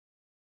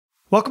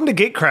Welcome to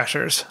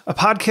Gatecrashers, a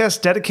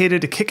podcast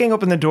dedicated to kicking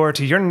open the door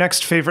to your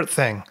next favorite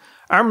thing.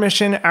 Our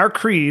mission, our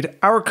creed,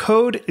 our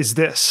code is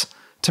this: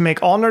 to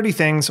make all nerdy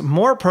things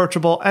more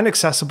approachable and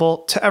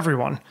accessible to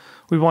everyone.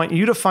 We want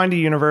you to find a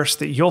universe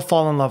that you'll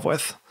fall in love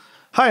with.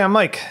 Hi, I'm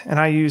Mike, and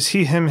I use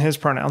he, him, his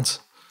pronouns.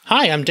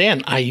 Hi, I'm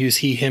Dan. I use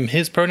he, him,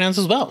 his pronouns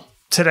as well.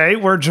 Today,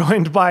 we're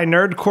joined by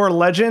nerdcore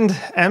legend,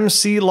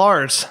 MC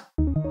Lars.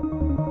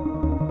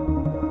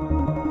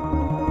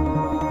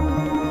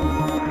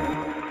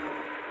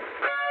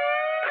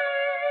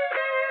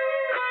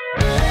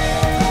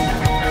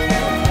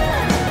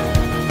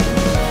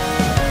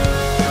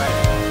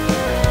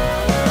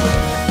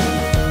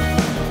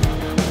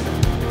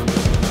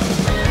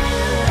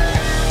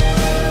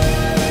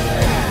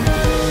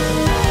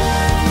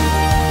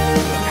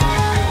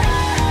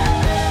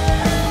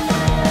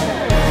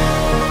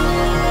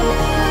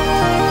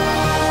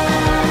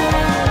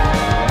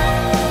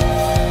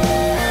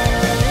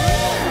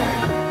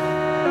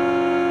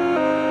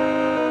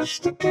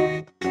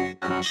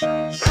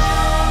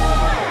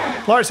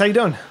 Lars, how you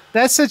doing?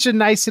 That's such a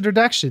nice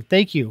introduction.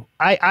 Thank you.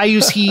 I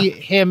use he,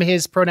 him,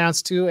 his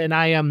pronouns too, and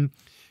I am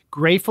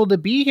grateful to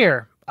be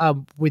here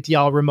with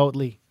y'all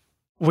remotely.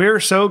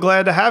 We're so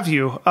glad to have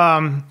you.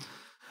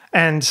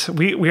 And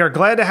we are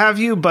glad to have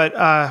you,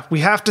 but we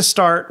have to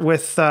start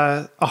with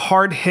a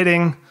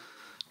hard-hitting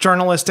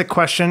journalistic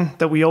question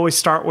that we always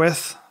start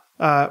with.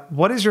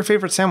 What is your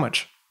favorite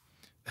sandwich?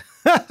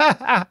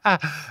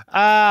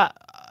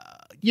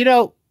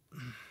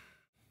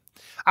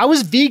 I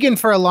was vegan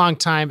for a long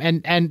time,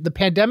 and the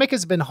pandemic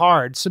has been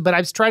hard. But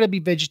I've tried to be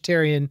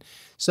vegetarian.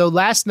 So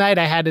last night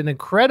I had an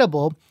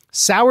incredible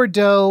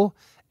sourdough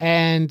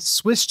and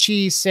Swiss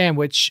cheese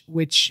sandwich,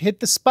 which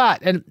hit the spot.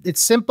 And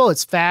it's simple,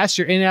 it's fast.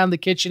 You're in and out of the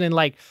kitchen in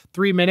like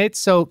 3 minutes.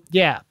 So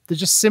yeah, there's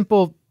just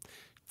simple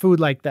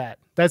food like that.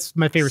 That's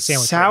my favorite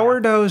sandwich.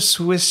 Sourdough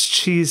Swiss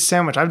cheese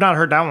sandwich. I've not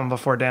heard that one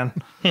before, Dan.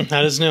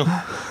 That is new.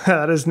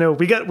 That is new.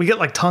 We get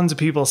like tons of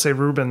people say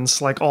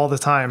Reuben's like all the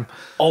time.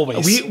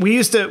 Always. We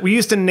used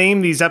to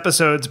name these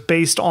episodes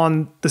based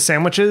on the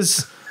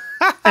sandwiches.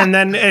 And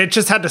then it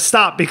just had to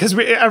stop because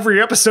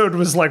every episode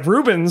was like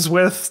Reuben's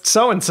with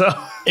so-and-so.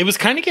 It was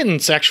kind of getting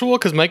sexual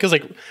because Mike is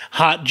like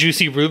hot,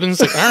 juicy Reuben's.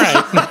 Like, all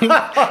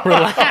right,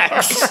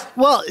 relax.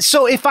 Well,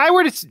 so if I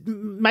were to,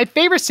 my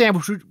favorite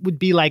sandwich would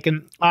be like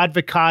an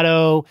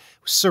avocado,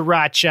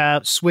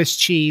 sriracha, Swiss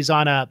cheese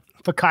on a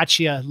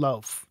focaccia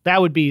loaf.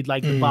 That would be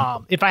like the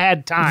bomb if I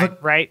had time,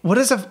 right? What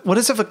is a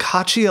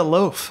focaccia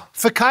loaf?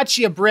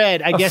 Focaccia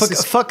bread, I guess.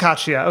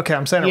 Focaccia. Okay,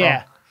 I'm saying it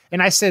wrong.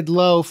 And I said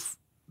loaf.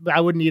 I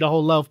wouldn't eat a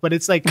whole loaf, but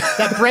it's like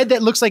that bread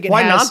that looks like it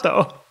Why has. not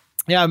though?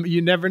 Yeah, you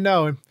never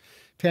know.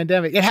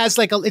 Pandemic. It has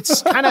like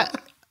it's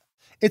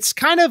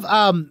kind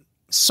of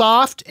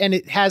soft, and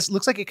it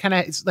looks like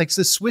it's like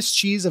the Swiss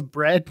cheese of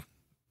bread.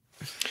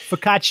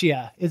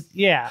 Focaccia.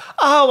 Yeah.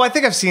 Oh, I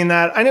think I've seen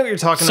that. I know what you're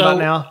talking about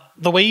now.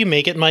 The way you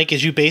make it, Mike,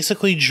 is you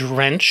basically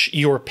drench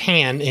your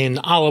pan in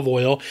olive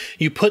oil.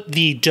 You put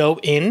the dough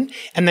in,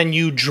 and then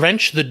you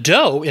drench the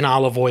dough in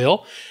olive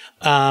oil.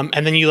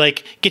 And then you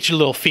like get your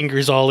little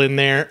fingers all in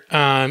there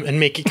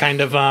and make it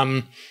kind of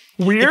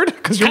weird,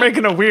 because you're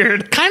making it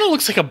weird. Kind of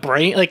looks like a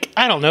brain. Like,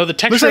 I don't know, the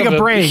texture looks like of a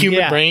brain,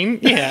 human brain.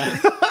 Yeah.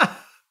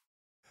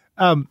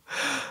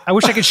 I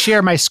wish I could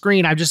share my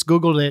screen. I just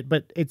Googled it,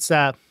 but it's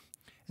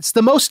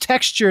the most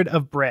textured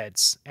of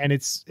breads, and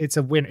it's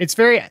a win. It's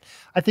very.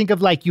 I think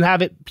of like you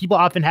have it. People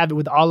often have it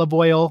with olive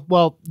oil.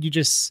 Well,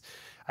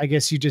 I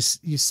guess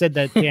you said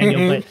that,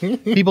 Daniel,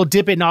 but people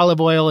dip it in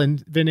olive oil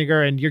and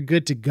vinegar, and you're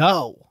good to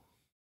go.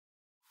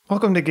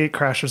 Welcome to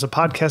Gatecrashers, a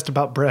podcast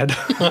about bread.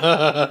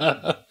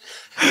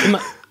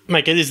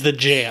 Mike, it is the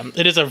jam.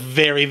 It is a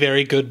very,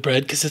 very good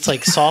bread because it's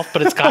like soft,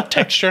 but it's got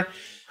texture.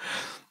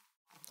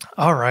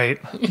 All right.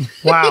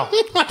 Wow.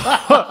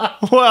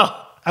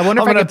 Well, I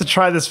wonder if I'm gonna have to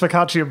try this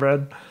focaccia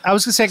bread. I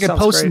was gonna say I could Sounds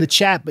post great. in the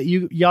chat, but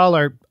you're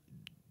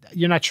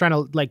not trying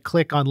to like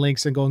click on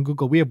links and go on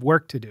Google. We have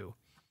work to do.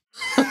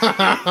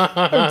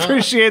 I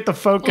appreciate the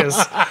focus.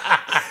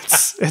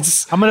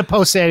 It's I'm gonna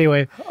post it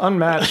anyway.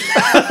 unmatched.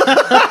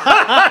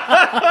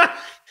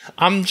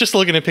 I'm just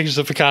looking at pictures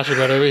of focaccia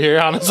bread over here,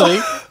 honestly.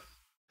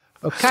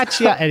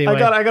 Focaccia anyway.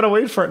 I gotta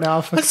wait for it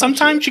now. But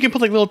sometimes you can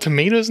put like little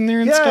tomatoes in there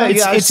and stuff.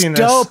 I've seen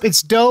dope. this.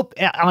 It's dope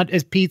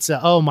as pizza.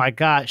 Oh my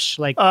gosh!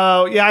 Like,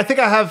 Oh yeah, I think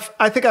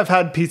I've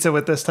had pizza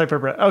with this type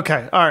of bread.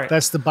 Okay, all right.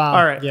 that's the bomb.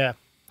 All right. Yeah,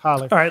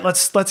 holler. All right,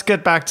 let's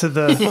get back to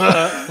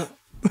the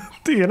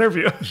the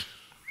interview.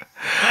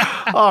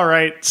 All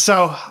right,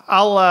 so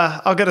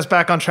I'll get us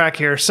back on track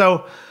here.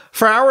 So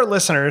for our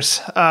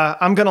listeners,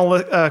 I'm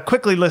gonna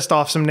quickly list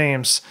off some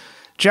names: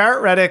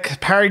 Jarrett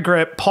Reddick, Parry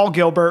Gripp, Paul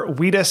Gilbert,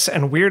 Wheatus,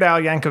 and Weird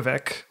Al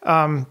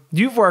Yankovic.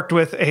 You've worked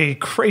with a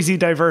crazy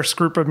diverse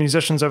group of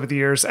musicians over the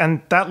years,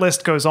 and that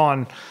list goes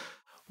on.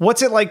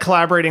 What's it like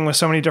collaborating with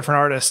so many different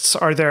artists?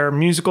 Are there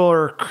musical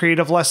or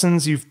creative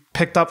lessons you've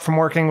picked up from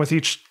working with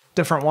each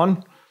different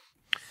one?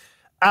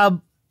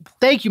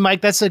 Thank you,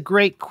 Mike. That's a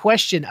great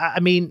question.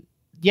 I mean,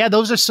 yeah,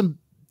 those are some,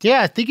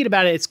 thinking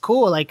about it, it's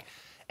cool. Like,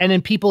 and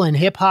then people in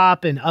hip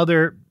hop and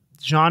other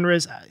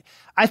genres.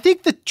 I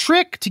think the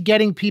trick to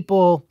getting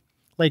people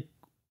like,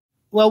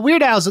 well,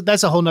 Weird Al's,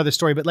 that's a whole nother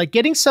story, but like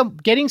getting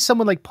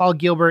someone like Paul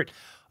Gilbert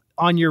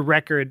on your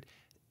record,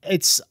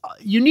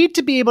 you need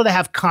to be able to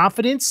have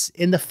confidence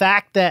in the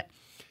fact that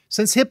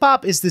since hip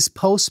hop is this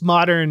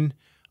postmodern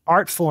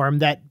art form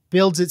that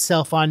builds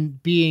itself on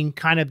being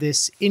kind of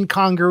this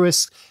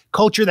incongruous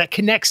culture that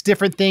connects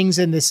different things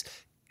in this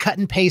cut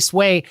and paste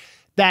way,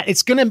 that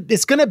it's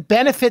gonna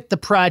benefit the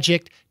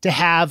project to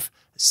have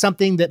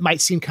something that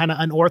might seem kind of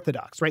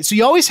unorthodox, right? So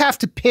you always have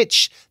to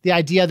pitch the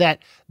idea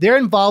that their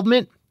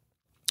involvement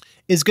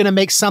is going to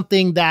make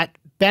something that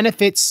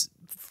benefits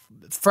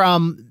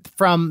from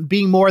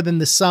being more than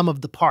the sum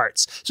of the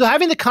parts. So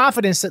having the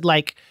confidence that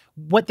like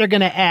what they're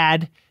going to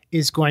add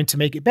is going to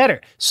make it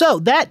better. So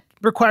that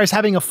requires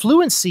having a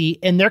fluency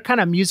in their kind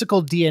of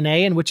musical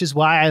DNA, and which is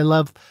why I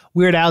love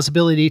Weird Al's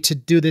ability to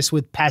do this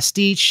with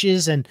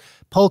pastiches and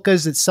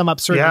polkas that sum up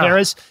certain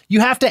eras.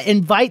 You have to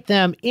invite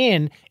them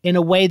in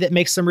a way that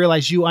makes them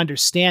realize you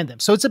understand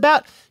them. So it's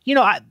about,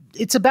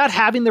 it's about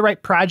having the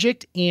right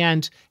project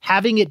and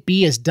having it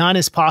be as done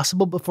as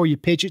possible before you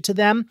pitch it to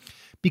them,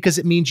 because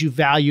it means you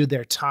value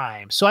their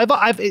time. So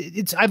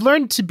I've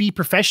learned to be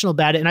professional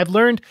about it, and I've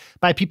learned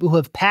by people who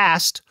have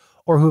passed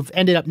or who've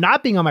ended up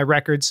not being on my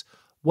records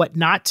what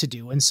not to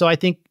do. And so I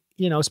think,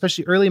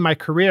 especially early in my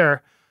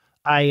career,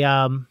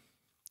 I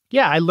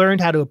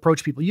learned how to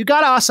approach people. You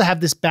got to also have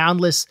this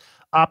boundless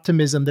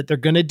optimism that they're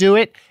going to do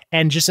it,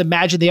 and just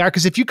imagine they are.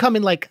 Because if you come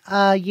in like,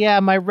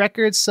 my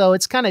record, so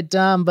it's kind of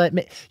dumb, but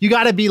you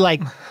got to be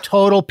like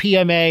total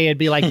PMA and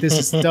be like, this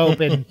is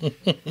dope. And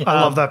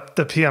I love that,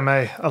 the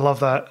PMA. I love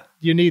that.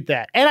 You need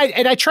that.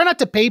 And I try not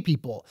to pay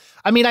people.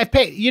 I mean, I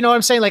pay, you know what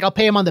I'm saying? Like I'll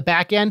pay them on the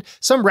back end.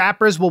 Some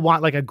rappers will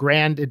want like a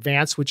grand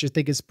advance, which I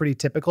think is pretty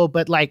typical,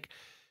 but like,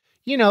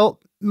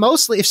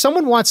 mostly if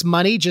someone wants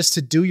money just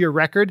to do your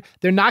record,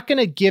 they're not going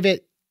to give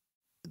it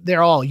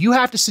their all. You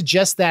have to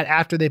suggest that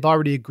after they've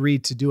already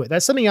agreed to do it.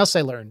 That's something else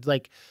I learned.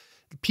 Like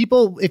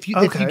people, if you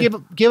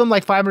give them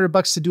like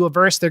 $500 to do a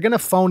verse, they're going to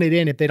phone it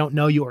in if they don't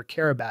know you or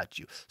care about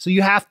you. So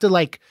you have to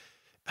like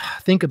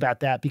think about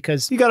that,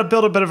 because you got to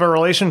build a bit of a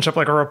relationship,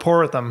 like a rapport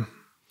with them.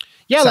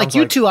 Yeah. Like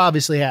you two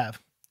obviously have.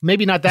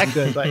 Maybe not that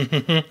good,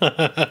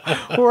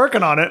 but we're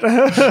working on it.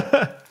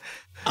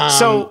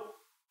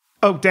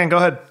 Oh, Dan, go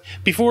ahead.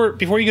 Before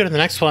you go to the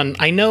next one,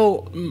 I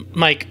know,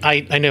 Mike,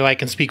 I know I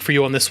can speak for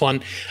you on this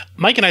one.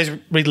 Mike and I's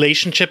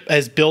relationship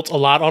has built a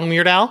lot on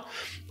Weird Al.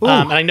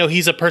 And I know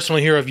he's a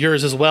personal hero of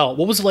yours as well.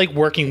 What was it like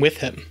working with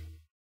him?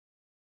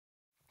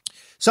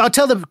 So I'll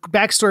tell the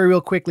backstory real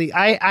quickly.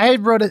 I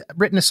had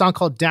written a song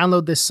called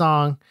Download This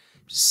Song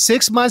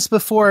 6 months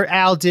before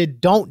Al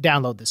did Don't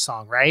Download This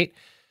Song, right?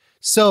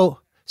 So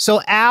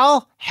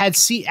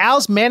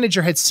Al's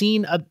manager had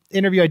seen an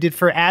interview I did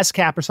for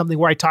ASCAP or something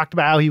where I talked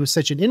about how he was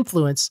such an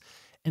influence.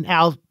 And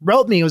Al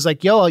wrote me, it was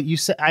like, yo,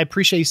 I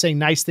appreciate you saying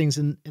nice things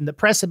in the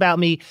press about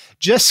me.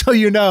 Just so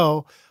you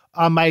know,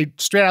 on my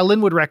Straight Outta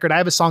Linwood record, I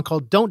have a song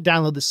called Don't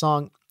Download the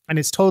Song, and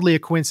it's totally a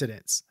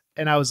coincidence.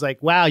 And I was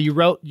like, wow, you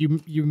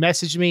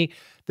messaged me.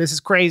 This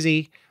is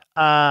crazy.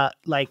 And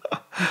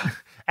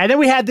then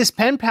we had this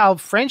pen pal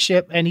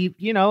friendship, and he,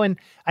 and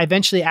I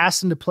eventually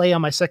asked him to play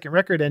on my second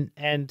record,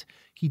 and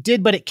he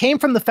did, but it came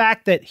from the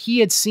fact that he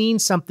had seen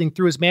something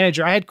through his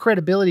manager. I had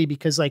credibility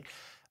because like,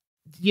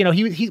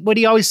 what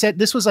he always said,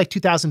 this was like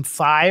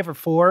 2005 or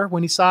 4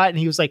 when he saw it. And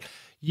he was like,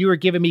 you were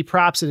giving me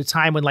props at a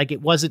time when like,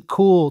 it wasn't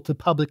cool to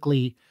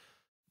publicly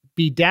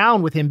be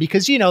down with him,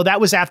 because,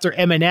 that was after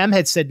Eminem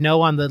had said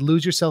no on the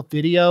Lose Yourself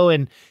video.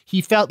 And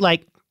he felt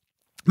like,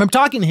 I'm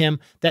talking to him,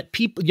 that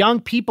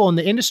young people in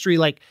the industry,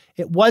 like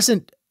it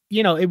wasn't,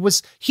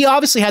 he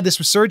obviously had this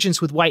resurgence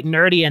with White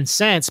Nerdy and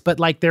Sense, but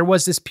like there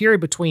was this period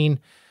between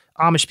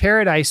Amish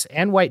Paradise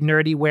and White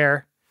Nerdy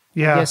where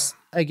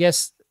I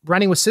guess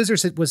Running with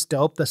Scissors, it was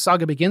dope. The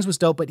Saga Begins was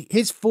dope, but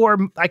his 4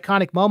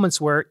 iconic moments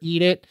were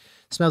Eat It,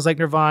 Smells Like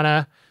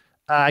Nirvana,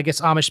 I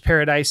guess Amish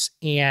Paradise,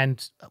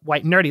 and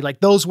White Nerdy.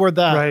 Like those were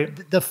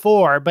the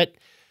 4, but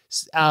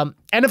and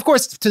of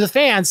course to the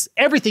fans,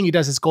 everything he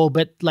does is gold,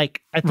 but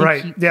like I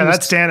think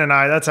that's Dan and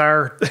I, that's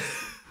our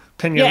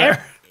opinion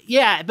there.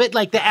 Yeah, but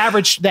like the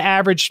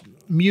average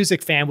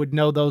music fan would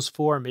know those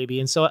 4 maybe.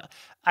 And so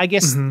I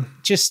guess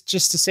just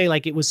to say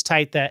like it was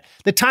tight, that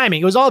the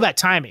timing, it was all about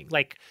timing,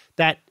 like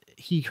that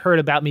he heard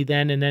about me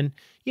then. And then,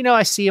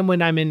 I see him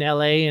when I'm in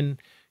LA,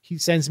 and he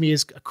sends me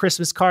his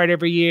Christmas card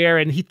every year,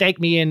 and he thanked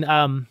me in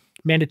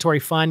Mandatory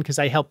Fun because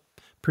I helped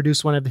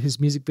produce one of his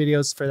music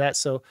videos for that.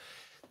 So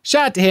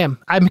shout out to him.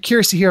 I'm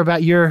curious to hear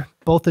about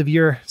both of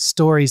your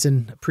stories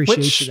and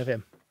appreciation of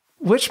him.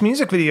 Which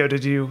music video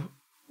did you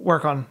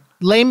work on?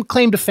 Lame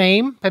Claim to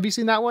Fame. Have you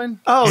seen that one?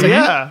 Oh,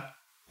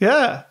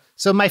 yeah.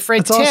 So my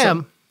friend That's Tim,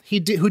 awesome.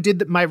 who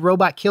did my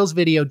Robot Kills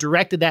video,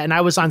 directed that, and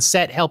I was on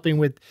set helping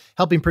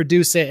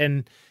produce it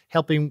and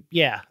helping.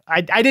 Yeah,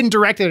 I didn't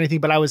direct it or anything,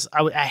 but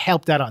I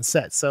helped out on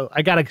set. So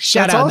I got a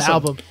shout out on the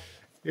album.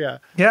 Yeah.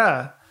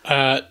 Yeah.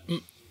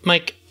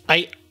 Mike,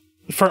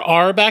 For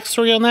our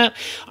backstory on that,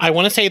 I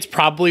want to say it's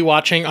probably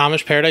watching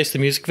Amish Paradise, the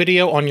music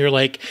video, on your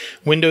like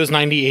Windows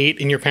 98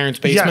 in your parents'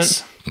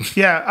 basement. Yes.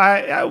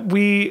 Yeah.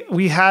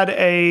 We had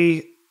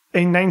I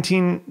think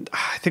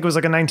it was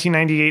like a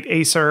 1998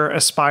 Acer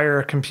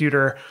Aspire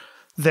computer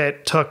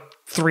that took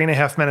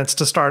 3.5 minutes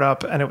to start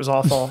up, and it was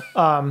awful.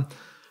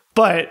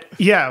 But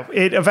yeah,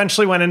 it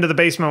eventually went into the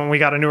basement when we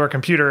got a newer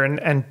computer,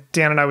 and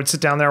Dan and I would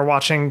sit down there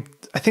watching,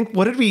 I think,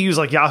 what did we use?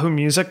 Like Yahoo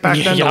Music back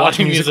then to watch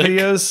music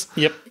videos?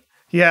 Yep.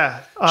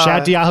 Yeah. Shout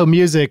out to Yahoo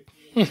Music.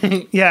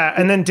 Yeah.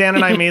 And then Dan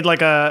and I made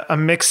like a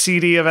mix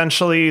CD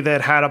eventually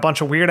that had a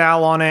bunch of Weird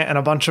Al on it and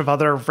a bunch of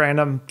other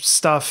random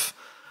stuff.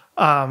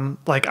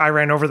 Like I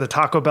Ran Over the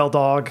Taco Bell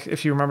Dog,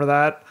 if you remember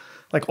that,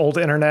 like old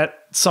internet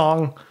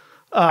song.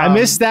 I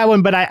missed that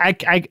one, but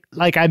I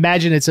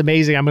imagine it's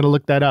amazing. I'm going to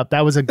look that up.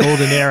 That was a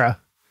golden era.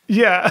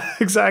 Yeah,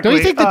 exactly. Don't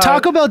you think the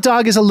Taco Bell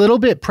dog is a little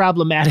bit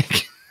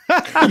problematic?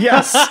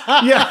 Yes.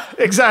 Yeah,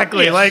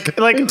 exactly. Yeah. Like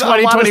in 2021,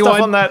 a lot of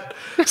stuff on that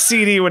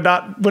CD would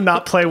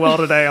not play well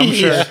today, I'm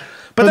sure. Yeah.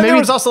 But then there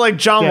was also like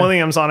John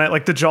Williams on it,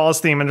 like the Jaws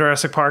theme in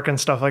Jurassic Park and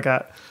stuff like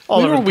that.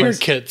 We were weird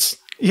kids.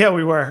 Yeah,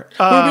 we were.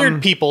 We're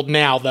weird people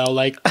now, though.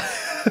 Like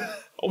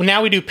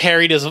now we do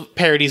parodies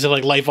of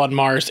like Life on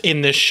Mars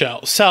in this show.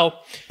 So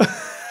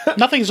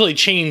nothing's really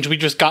changed. We've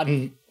just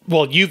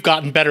you've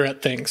gotten better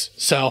at things.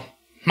 So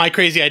my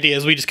crazy idea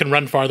is we just can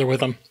run farther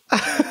with them.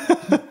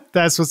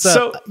 That's what's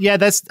up. Yeah,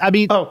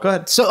 oh, go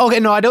ahead. So, okay,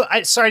 no,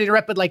 sorry to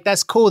interrupt, but like,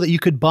 that's cool that you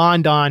could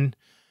bond on,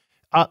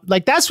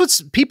 like, that's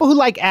what's people who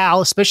like Al,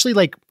 especially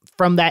like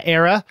from that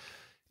era,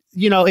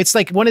 you know, it's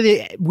like one of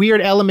the weird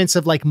elements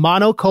of like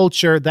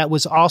monoculture that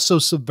was also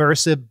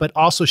subversive, but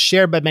also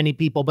shared by many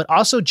people, but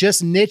also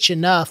just niche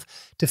enough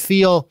to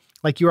feel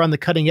like you're on the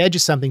cutting edge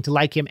of something to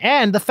like him.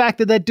 And the fact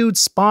that dude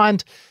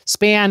spawned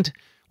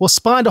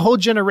a whole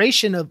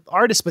generation of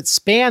artists, but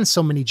spanned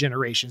so many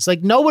generations.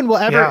 Like no one will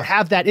ever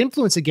have that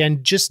influence again,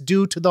 just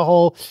due to the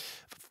whole,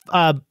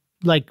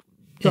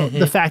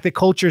 the fact that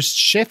culture's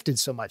shifted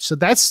so much. So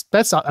that's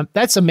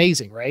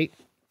amazing, right?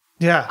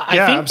 Yeah, I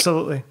think,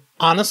 absolutely.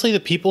 Honestly, the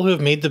people who have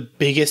made the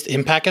biggest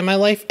impact in my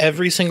life,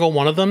 every single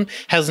one of them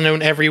has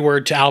known every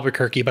word to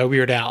Albuquerque by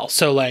Weird Al.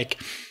 So like,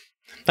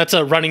 that's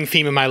a running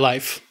theme in my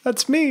life.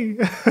 That's me.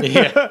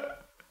 Yeah.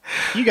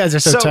 You guys are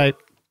so tight.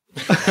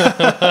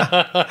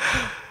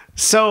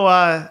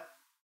 So,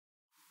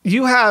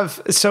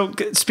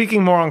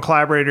 speaking more on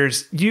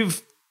collaborators,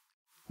 you've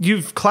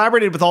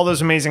collaborated with all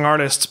those amazing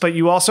artists, but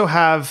you also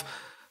have,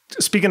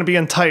 speaking of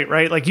being tight,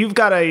 right? Like you've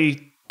got a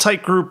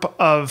tight group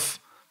of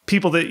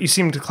people that you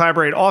seem to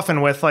collaborate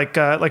often with, like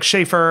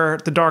Schaefer,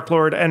 the Dark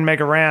Lord, and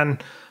Mega Ran.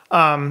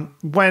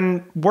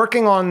 When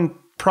working on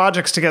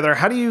projects together,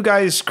 how do you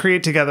guys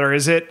create together?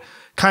 Is it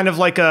kind of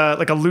like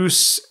a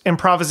loose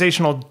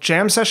improvisational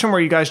jam session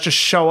where you guys just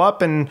show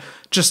up and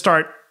just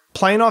start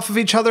playing off of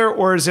each other,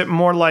 or is it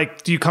more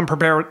like, do you come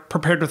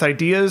prepared with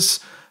ideas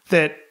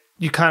that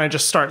you kind of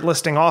just start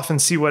listing off and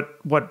see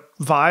what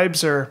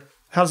vibes, or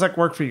how does that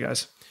work for you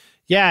guys?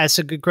 Yeah, it's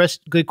a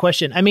good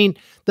question. I mean,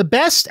 the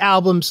best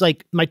albums,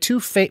 like I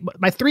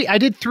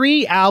did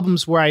 3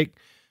 albums where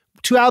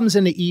 2 albums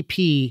in the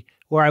EP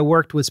where I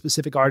worked with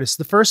specific artists.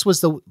 The first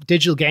was the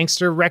Digital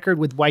Gangster record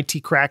with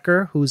YT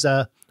Cracker, who's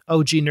a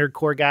OG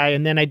nerdcore guy.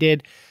 And then I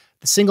did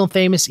the Single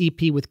Famous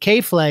EP with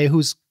K-Flay,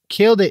 who's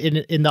killed it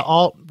in the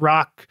alt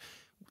rock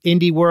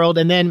indie world.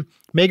 And then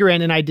Mega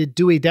Ran and I did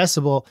Dewey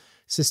Decibel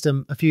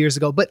System a few years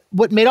ago. But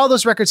what made all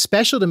those records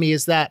special to me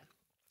is that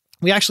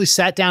we actually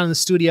sat down in the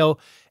studio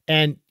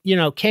and, you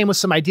know, came with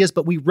some ideas,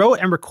 but we wrote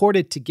and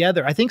recorded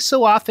together. I think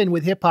so often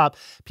with hip hop,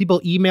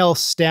 people email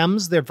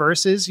stems, their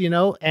verses, you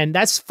know, and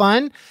that's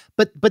fun,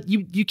 but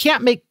you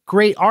can't make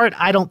great art,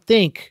 I don't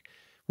think,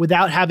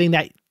 without having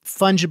that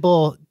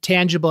fungible,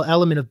 tangible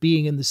element of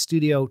being in the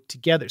studio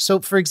together. So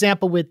for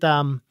example, with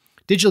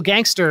with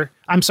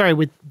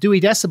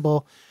Dewey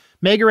Decibel,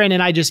 Mega Ran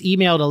and I just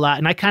emailed a lot,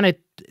 and I kind of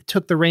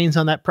took the reins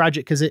on that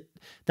project because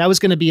that was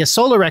going to be a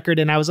solo record,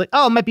 and I was like,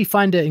 oh, it might be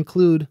fun to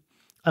include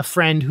a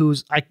friend who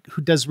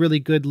does really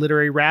good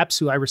literary raps,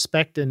 who I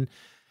respect and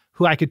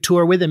who I could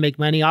tour with and make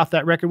money off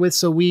that record with.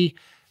 So we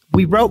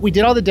did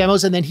all the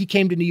demos, and then he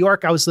came to New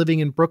York. I was living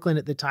in Brooklyn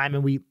at the time,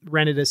 and we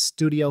rented a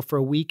studio for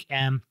a week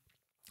and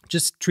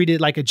just treated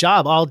it like a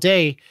job all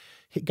day.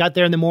 Got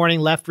there in the morning,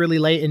 left really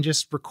late, and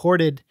just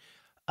recorded.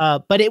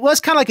 But it was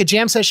kind of like a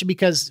jam session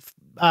because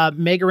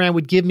Mega Ran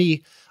would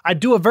I'd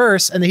do a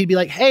verse, and then he'd be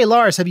like, hey,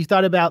 Lars, have you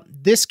thought about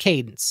this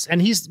cadence?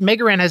 And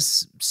Mega Ran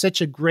has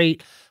such a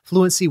great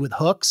fluency with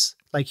hooks.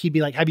 Like he'd be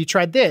like, have you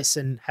tried this?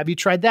 And have you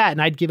tried that?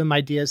 And I'd give him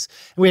ideas.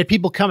 And we had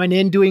people coming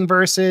in doing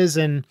verses.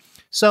 And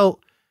so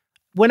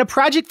when a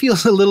project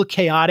feels a little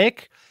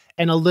chaotic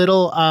and a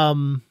little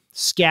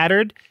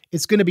scattered,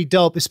 it's going to be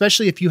dope,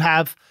 especially if you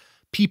have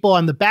people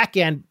on the back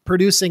end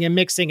producing and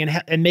mixing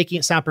and making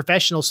it sound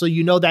professional. So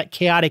you know that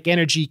chaotic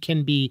energy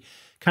can be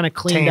kind of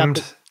cleaned up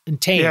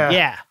and tamed.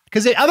 Yeah.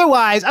 Because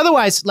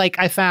otherwise, like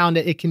I found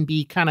it can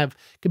be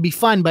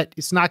fun, but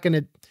it's not going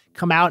to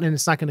come out and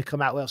it's not going to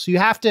come out well. So you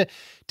have to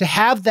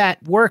have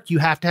that work, you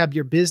have to have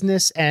your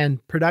business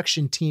and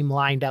production team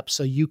lined up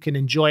so you can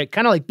enjoy it.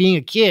 Kind of like being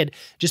a kid,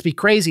 just be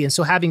crazy. And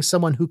so having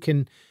someone who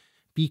can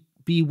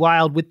be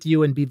wild with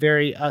you and be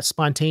very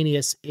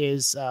spontaneous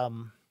is,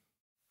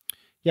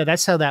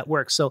 that's how that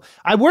works. So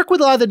I work with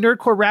a lot of the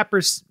nerdcore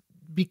rappers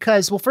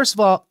because, well, first of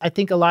all, I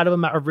think a lot of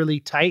them are really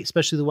tight,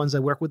 especially the ones I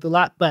work with a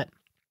lot, but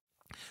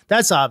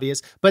that's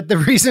obvious. But the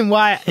reason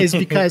why is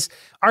because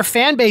our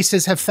fan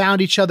bases have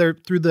found each other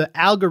through the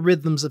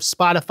algorithms of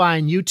Spotify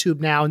and YouTube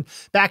now. And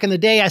back in the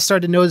day, I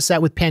started to notice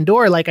that with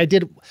Pandora. Like I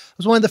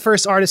was one of the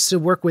first artists to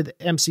work with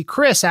MC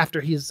Chris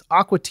after his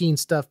Aqua Teen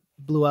stuff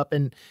blew up,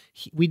 and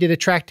we did a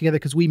track together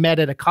because we met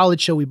at a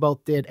college show we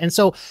both did. And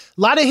so a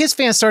lot of his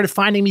fans started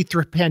finding me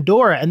through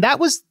Pandora. And that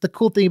was the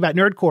cool thing about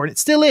nerdcore. And it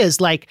still is,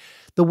 like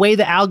the way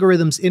the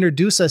algorithms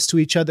introduce us to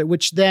each other,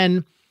 which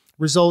then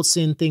results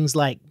in things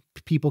like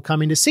people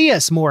coming to see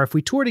us more if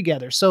we tour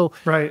together. So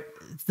right.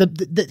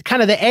 The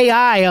kind of the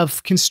AI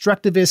of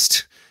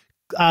constructivist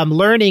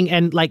learning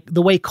and like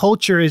the way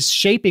culture is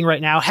shaping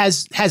right now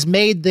has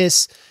made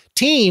this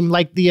team,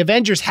 like the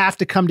Avengers, have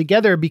to come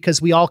together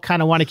because we all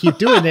kind of want to keep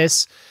doing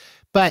this.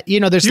 But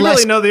there's you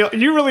less.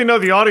 You really know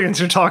the audience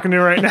you're talking to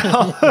right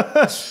now.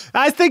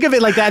 I think of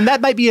it like that, and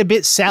that might be a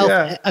bit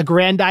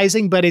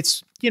self-aggrandizing, but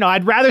it's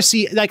I'd rather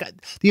see like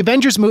the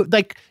Avengers move,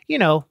 like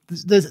the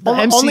MC.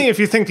 Only if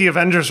you think the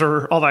Avengers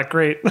are all that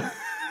great.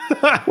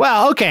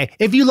 Well, okay,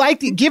 if you like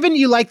given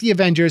you like the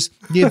Avengers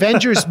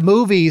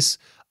movies,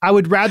 I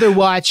would rather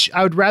watch.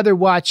 I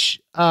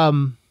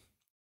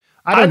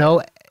don't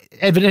know.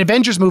 An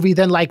Avengers movie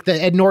than like the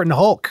Ed Norton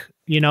Hulk,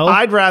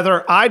 I'd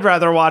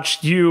rather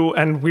watch you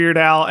and Weird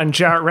Al and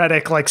Jarrett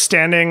Reddick like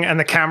standing and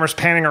the camera's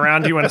panning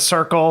around you in a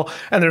circle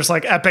and there's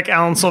like epic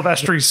Alan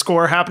Silvestri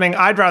score happening.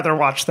 I'd rather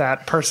watch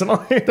that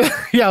personally.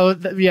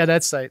 yeah,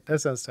 that's tight. That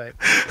sounds tight.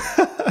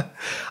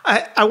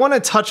 I want to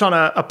touch on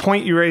a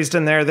point you raised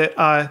in there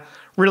that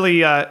really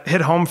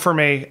hit home for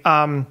me.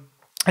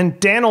 And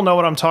Dan will know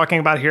what I'm talking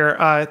about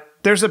here.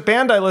 There's a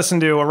band I listen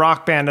to, a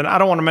rock band, and I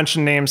don't want to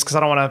mention names because I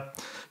don't want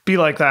to be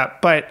like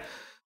that, but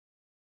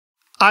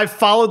I've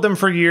followed them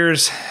for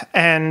years,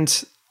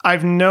 and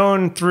I've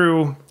known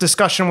through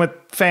discussion with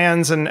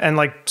fans and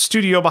like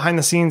studio behind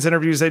the scenes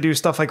interviews they do,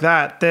 stuff like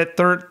that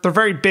they're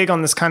very big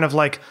on this kind of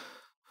like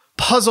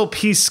puzzle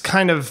piece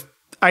kind of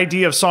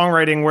idea of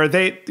songwriting where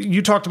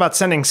you talked about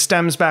sending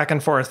stems back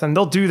and forth, and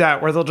they'll do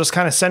that where they'll just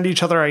kind of send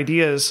each other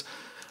ideas.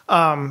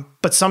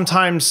 But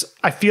sometimes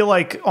I feel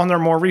like on their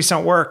more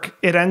recent work,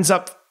 it ends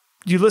up,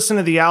 you listen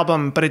to the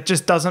album, but it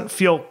just doesn't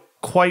feel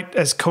quite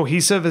as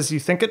cohesive as you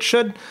think it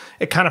should.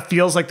 It kind of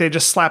feels like they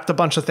just slapped a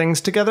bunch of things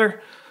together.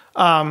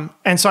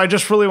 And so I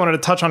just really wanted to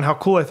touch on how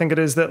cool I think it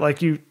is that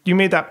like you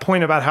made that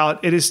point about how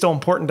it is still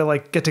important to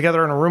like get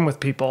together in a room with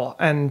people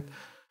and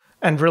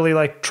really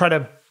like try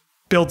to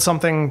build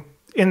something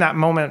in that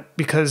moment,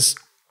 because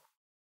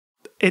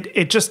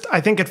it just,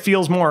 I think it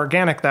feels more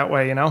organic that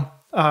way,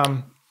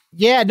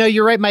 Yeah, no,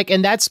 you're right, Mike.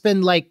 And that's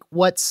been like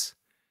what's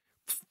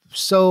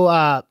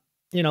so,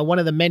 one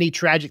of the many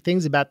tragic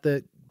things about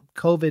the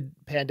COVID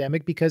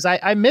pandemic, because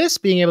I miss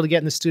being able to get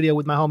in the studio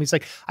with my homies.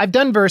 Like I've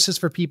done verses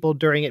for people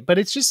during it, but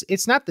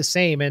it's not the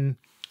same. And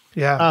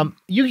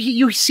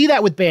you see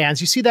that with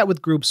bands, you see that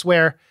with groups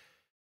where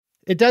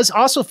it does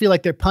also feel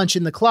like they're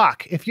punching the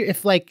clock.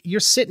 If like you're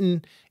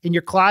sitting in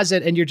your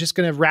closet and you're just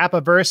going to rap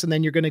a verse and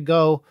then you're going to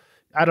go,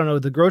 I don't know,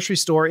 the grocery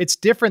store, it's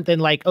different than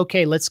like,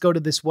 okay, let's go to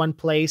this one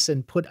place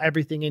and put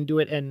everything into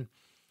it. And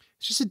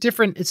it's just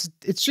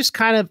it's just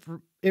kind of,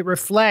 it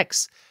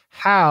reflects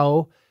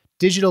how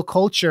digital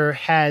culture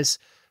has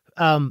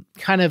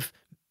kind of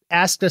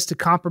asked us to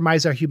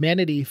compromise our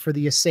humanity for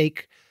the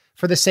sake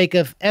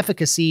of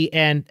efficacy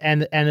and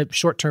a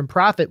short-term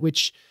profit,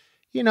 which,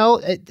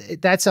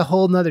 that's a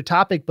whole nother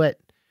topic. But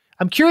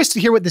I'm curious to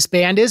hear what this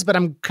band is, but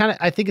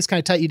I think it's kind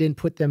of tight you didn't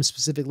put them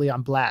specifically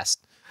on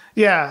blast.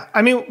 Yeah.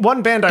 I mean,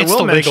 one band I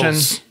will mention.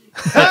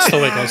 That's the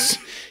Wiggles.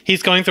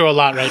 He's going through a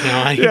lot right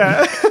now.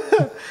 Yeah.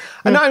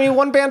 No, I mean,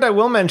 one band I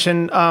will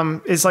mention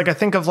is like, I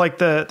think of like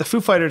the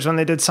Foo Fighters when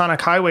they did Sonic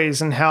Highways,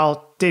 and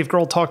how Dave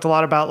Grohl talked a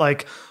lot about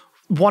like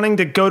wanting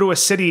to go to a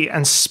city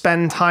and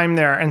spend time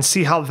there and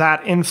see how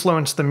that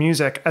influenced the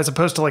music, as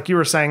opposed to like you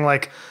were saying,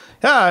 like,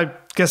 yeah, I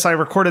guess I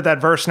recorded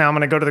that verse, now I'm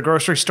going to go to the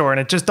grocery store. And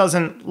it just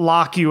doesn't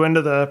lock you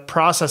into the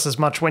process as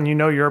much when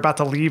you're about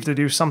to leave to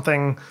do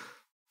something,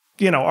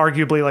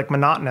 arguably like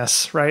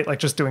monotonous, right? Like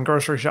just doing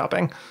grocery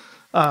shopping.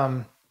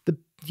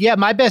 Yeah,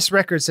 my best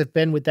records have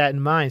been with that in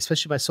mind,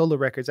 especially my solo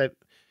records.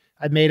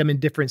 I've made them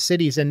in different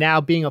cities, and now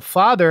being a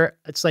father,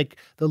 it's like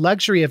the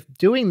luxury of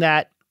doing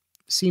that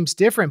seems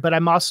different, but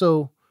I'm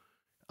also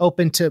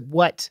open to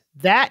what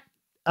that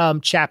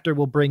chapter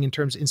will bring in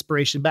terms of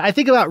inspiration. But I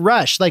think about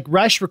Rush, like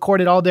Rush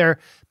recorded all their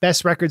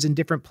best records in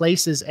different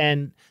places,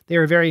 and they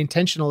were very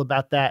intentional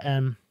about that.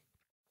 And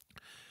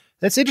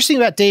that's interesting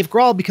about Dave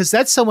Grohl, because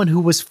that's someone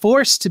who was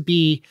forced to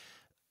be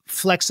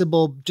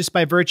flexible just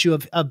by virtue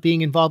of being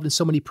involved in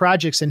so many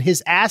projects, and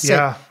his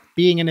asset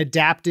being an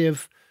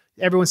adaptive,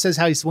 everyone says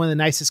how he's one of the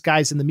nicest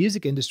guys in the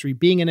music industry,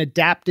 being an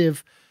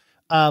adaptive,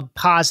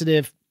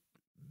 positive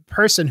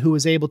person who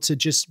was able to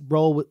just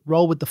roll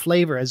with the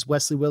flavor, as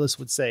Wesley Willis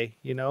would say,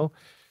 you know?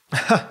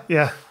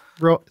 Yeah.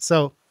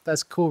 So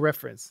that's a cool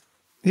reference.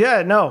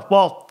 Yeah, no.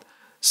 Well,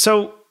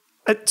 so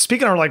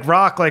speaking of like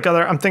rock,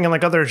 I'm thinking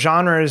like other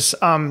genres,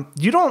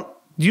 you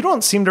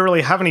don't seem to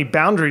really have any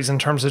boundaries in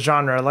terms of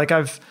genre. Like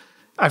I've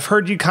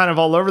heard you kind of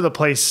all over the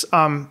place.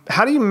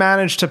 How do you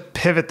manage to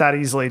pivot that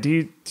easily?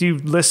 Do you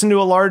listen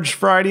to a large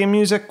variety of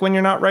music when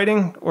you're not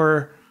writing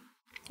or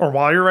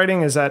while you're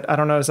writing? Is that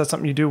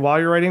something you do while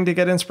you're writing to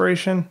get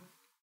inspiration?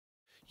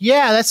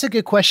 Yeah, that's a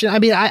good question. I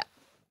mean,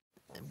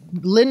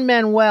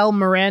 Lin-Manuel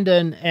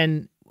Miranda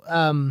and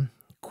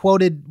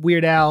quoted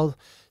Weird Al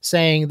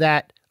saying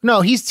that,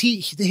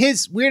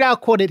 his Weird Al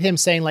quoted him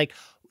saying like,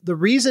 the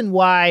reason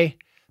why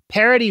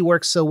parody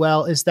works so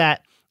well is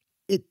that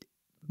it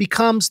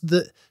becomes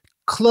the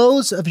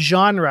clothes of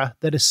genre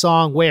that a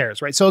song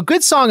wears, right? So a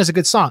good song is a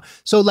good song.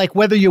 So like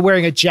whether you're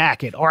wearing a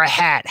jacket or a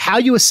hat, how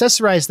you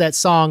accessorize that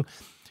song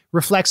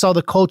reflects all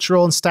the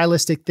cultural and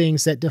stylistic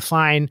things that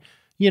define,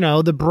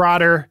 the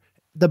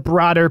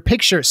broader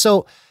picture.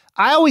 So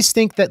I always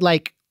think that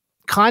like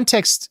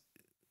context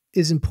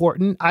is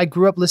important. I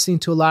grew up listening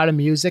to a lot of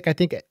music. I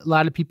think a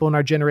lot of people in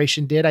our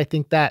generation did. I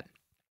think that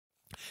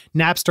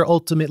Napster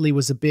ultimately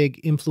was a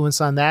big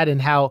influence on that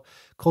and how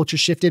culture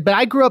shifted. But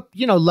I grew up,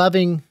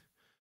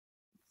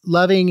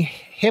 loving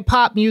hip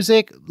hop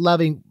music,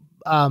 loving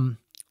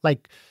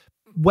like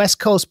West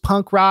Coast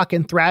punk rock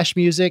and thrash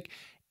music,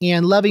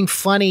 and loving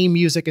funny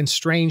music and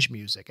strange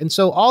music. And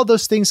so all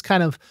those things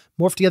kind of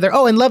morphed together.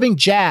 Oh, and loving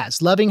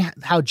jazz, loving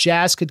how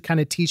jazz could kind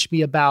of teach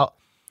me about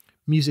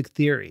music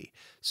theory.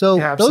 So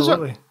yeah, those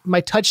are my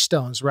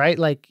touchstones, right?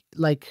 And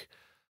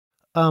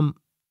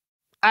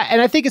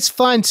I think it's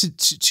fun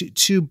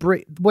to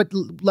bring what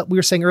we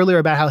were saying earlier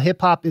about how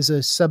hip hop is a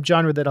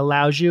subgenre that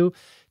allows you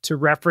to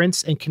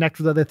reference and connect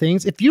with other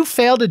things. If you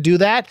fail to do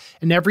that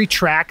and every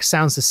track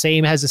sounds the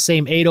same, has the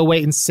same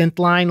 808 and synth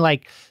line,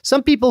 like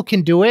some people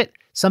can do it.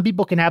 Some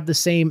people can have the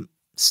same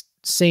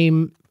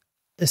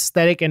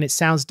aesthetic and it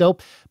sounds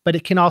dope, but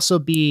it can also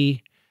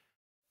be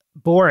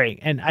boring.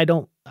 And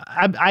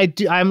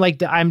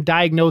I'm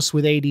diagnosed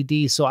with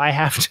ADD, so I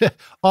have to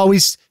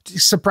always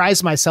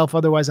surprise myself.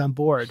 Otherwise I'm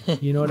bored.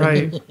 You know what I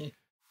mean?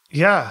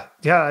 Yeah.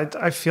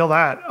 I feel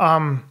that.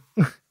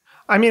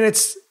 I mean,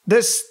 it's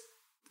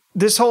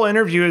this whole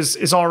interview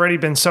is already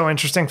been so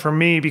interesting for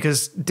me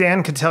because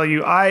Dan could tell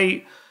you,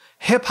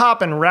 hip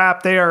hop and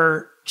rap, they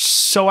are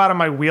so out of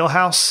my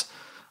wheelhouse.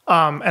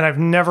 And I've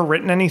never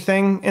written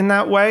anything in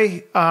that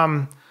way.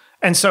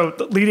 And so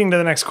leading to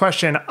the next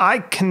question, I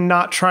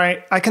cannot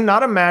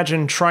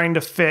imagine trying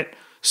to fit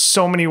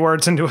so many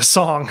words into a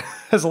song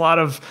as a lot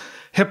of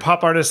hip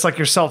hop artists like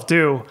yourself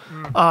do,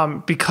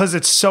 because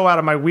it's so out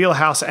of my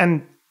wheelhouse.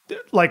 And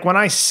like when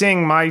I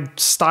sing, my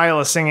style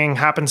of singing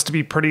happens to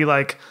be pretty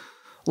like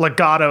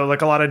legato,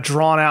 like a lot of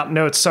drawn out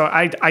notes. So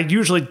I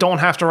usually don't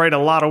have to write a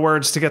lot of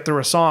words to get through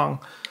a song.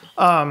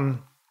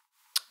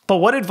 But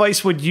what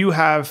advice would you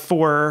have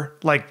for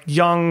like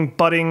young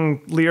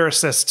budding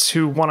lyricists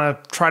who want to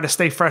try to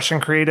stay fresh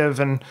and creative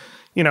and,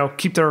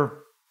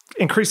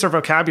 increase their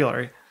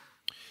vocabulary?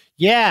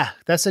 Yeah,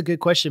 that's a good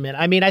question, man.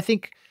 I mean, I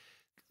think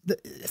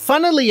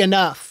funnily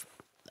enough,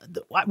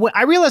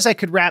 I realized I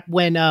could rap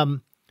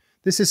when,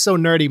 this is so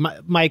nerdy.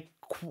 My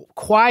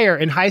choir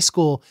in high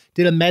school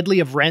did a medley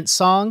of Rent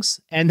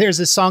songs. And there's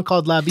a song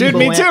called La Vie Boheme.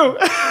 Dude, me too.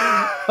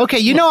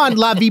 Okay, on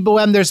La Vie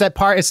Boheme, there's that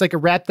part. It's like a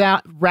rap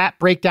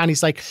breakdown.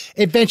 He's like,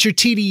 adventure,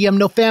 TDM,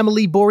 no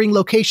family, boring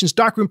locations,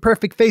 darkroom,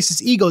 perfect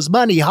faces, egos,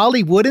 money,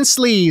 Hollywood, and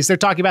sleaze. They're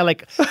talking about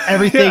like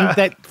everything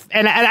that,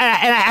 and I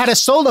had a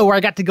solo where I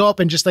got to go up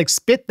and just like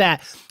spit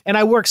that. And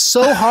I worked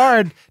so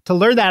hard to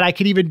learn that I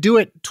could even do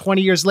it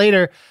 20 years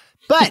later.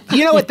 But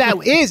you know what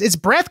that is? It's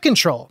breath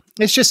control.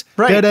 It's just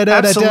right.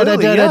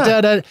 Absolutely,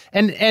 yeah.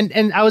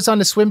 And I was on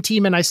the swim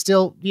team, and I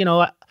still,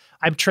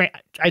 I'm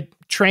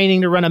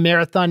training to run a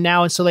marathon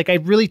now. And so like, I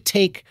really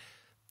take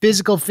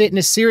physical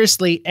fitness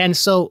seriously. And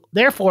so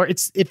therefore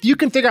if you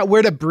can figure out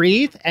where to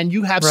breathe and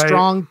you have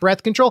strong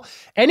breath control,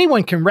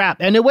 anyone can rap.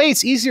 And in a way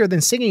it's easier than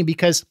singing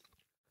because,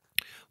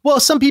 well,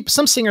 some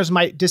singers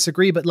might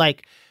disagree, but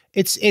like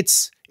it's,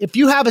 if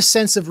you have a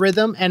sense of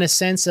rhythm and a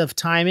sense of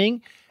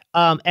timing,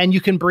 and you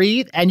can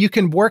breathe and you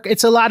can work.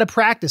 It's a lot of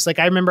practice. Like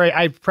I remember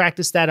I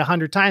practiced that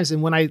 100 times.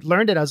 And when I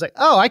learned it, I was like,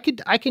 oh, I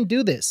can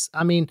do this.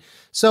 I mean,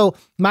 so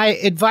my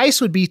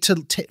advice would be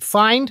to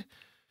find,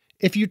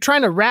 if you're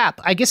trying to rap,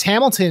 I guess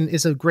Hamilton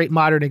is a great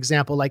modern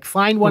example. Like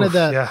find one of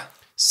the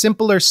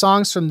simpler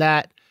songs from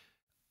that.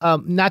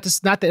 Not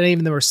that any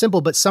of them are simple,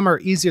 but some are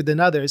easier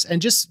than others.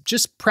 And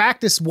just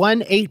practice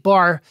one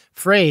 8-bar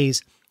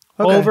phrase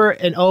over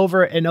and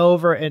over and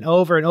over and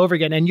over and over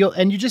again. And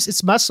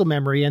it's muscle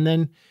memory. And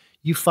then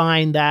you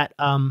find that,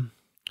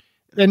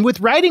 and with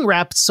writing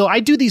rap, so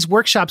I do these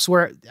workshops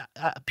where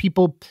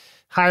people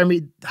hire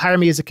me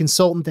as a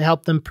consultant to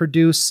help them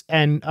produce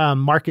and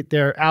market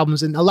their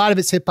albums. And a lot of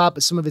it's hip hop,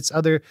 but some of it's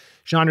other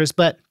genres.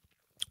 But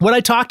what I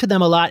talk to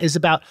them a lot is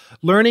about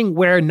learning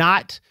where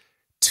not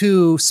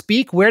to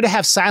speak, where to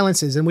have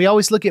silences. And we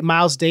always look at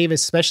Miles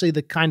Davis, especially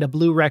the Kind of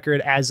Blue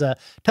record, as a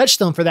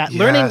touchstone for that. Yes.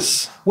 Learning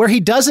where he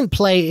doesn't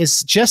play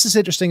is just as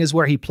interesting as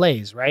where he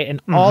plays, right?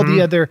 And all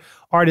the other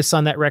artists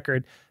on that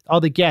record,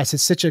 all the guests,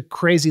 it's such a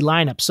crazy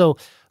lineup. So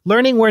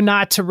learning where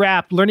not to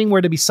rap, learning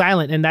where to be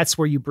silent, and that's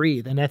where you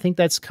breathe. And I think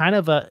that's kind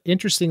of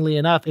interestingly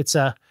enough, it's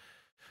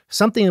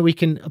something that we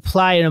can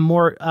apply in a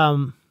more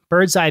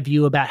bird's eye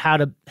view about how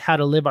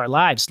to live our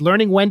lives.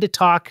 Learning when to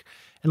talk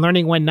and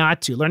learning when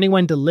not to, learning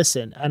when to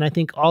listen. And I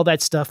think all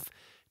that stuff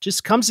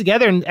just comes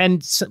together.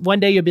 And one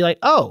day you'll be like,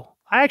 oh,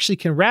 I actually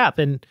can rap.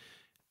 And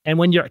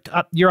when you're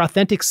your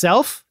authentic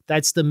self,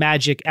 that's the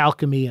magic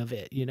alchemy of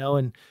it, you know?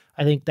 And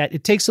I think that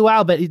it takes a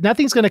while, but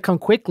nothing's going to come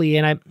quickly.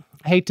 And I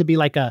hate to be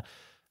like a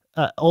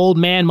old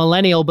man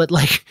millennial, but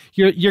like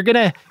you're going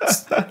to,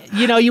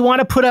 you know, you want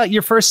to put out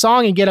your first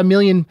song and get 1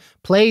 million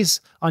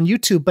plays on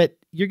YouTube, but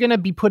you're going to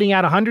be putting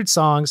out 100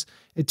 songs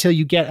until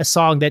you get a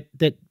song that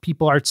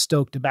people are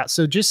stoked about.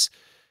 So just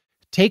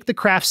take the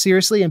craft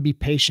seriously and be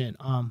patient.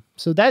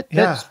 So that's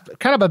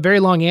kind of a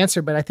very long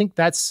answer, but I think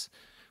that's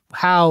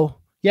how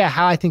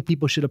I think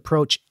people should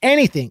approach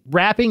anything,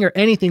 rapping or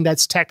anything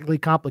that's technically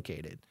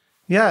complicated.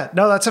 Yeah,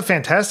 no, that's a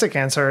fantastic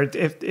answer.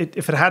 If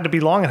it had to be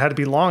long, it had to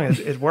be long.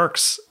 It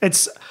works.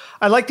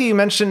 I like that you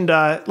mentioned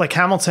like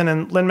Hamilton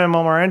and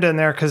Lin-Manuel Miranda in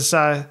there, because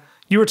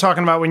you were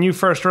talking about when you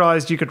first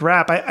realized you could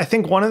rap. I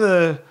think one of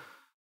the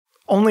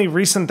only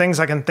recent things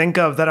I can think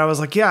of that I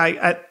was like,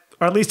 yeah,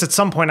 or at least at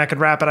some point I could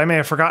rap it. I may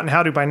have forgotten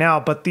how to by now,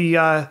 but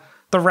the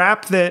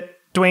rap that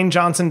Dwayne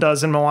Johnson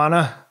does in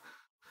Moana.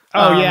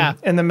 Oh yeah.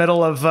 In the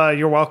middle of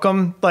You're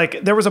Welcome.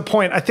 Like there was a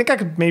point, I think I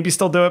could maybe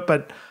still do it,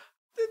 but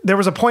there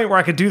was a point where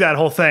I could do that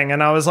whole thing.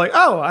 And I was like,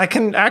 oh, I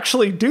can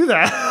actually do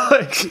that.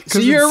 Like, so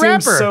you're a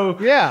rapper. So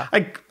yeah.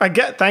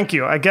 Thank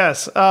you, I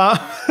guess.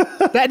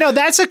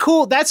 That's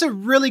a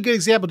really good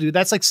example, dude.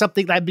 That's like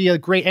something that'd be a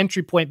great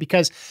entry point,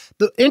 because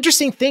the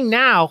interesting thing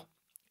now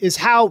is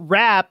how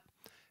rap,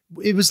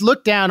 it was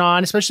looked down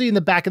on, especially in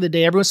the back of the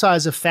day. Everyone saw it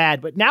as a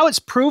fad, but now it's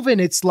proven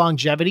its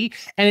longevity,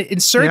 and it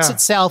inserts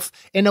itself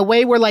in a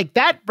way where like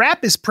that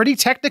rap is pretty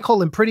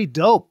technical and pretty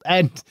dope.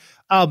 And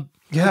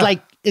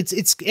like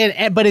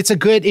but it's a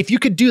good, if you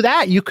could do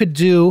that, you could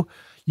do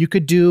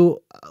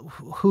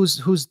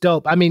who's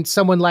dope. I mean,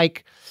 someone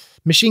like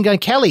Machine Gun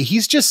Kelly,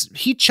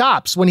 he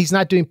chops when he's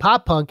not doing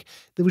pop punk,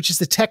 which is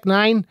the Tech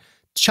 9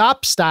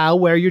 chop style,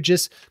 where you're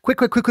just quick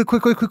breath,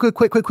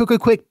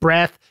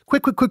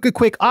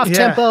 quick off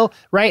tempo,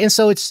 right? And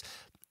so it's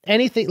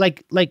anything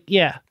like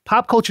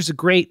pop culture is a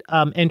great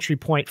entry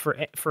point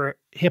for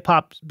hip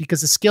hop,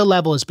 because the skill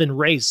level has been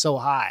raised so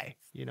high,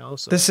 you know.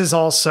 So this is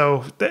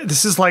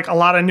like a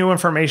lot of new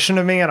information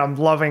to me, and I'm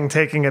loving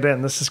taking it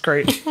in. This is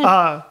great.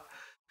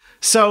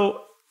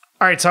 So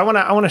all right, so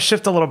I want to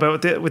shift a little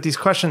bit with these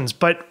questions,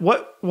 but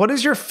what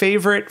is your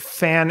favorite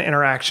fan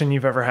interaction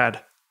you've ever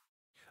had?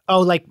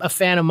 Oh, like a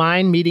fan of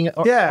mine meeting?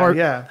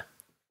 Yeah.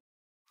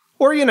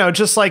 Or, you know,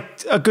 just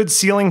like a good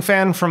ceiling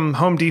fan from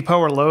Home Depot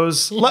or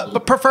Lowe's,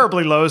 but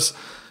preferably Lowe's.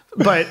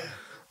 But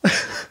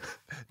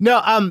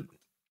no,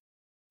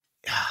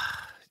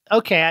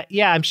 okay,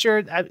 yeah, I'm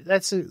sure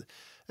that's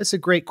a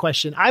great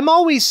question. I'm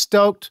always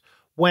stoked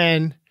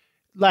when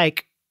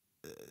like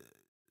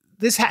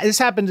this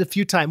happens a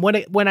few times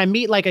when I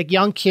meet like a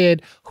young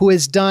kid who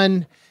has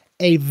done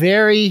a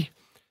very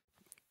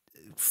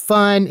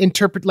fun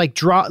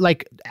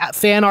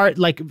fan art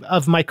like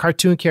of my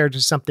cartoon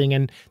characters or something,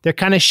 and they're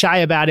kind of shy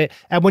about it,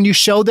 and when you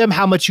show them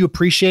how much you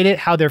appreciate it,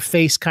 how their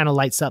face kind of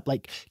lights up.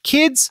 Like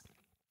kids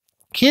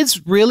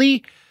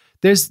really,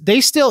 they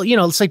still, you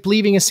know, it's like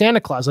believing in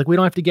Santa Claus. Like we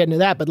don't have to get into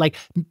that, but like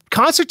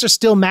concerts are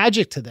still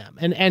magic to them,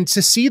 and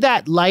to see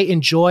that light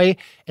and joy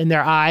in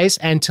their eyes,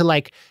 and to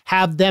like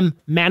have them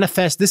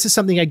manifest, this is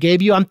something I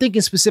gave you. I'm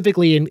thinking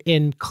specifically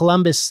in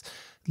Columbus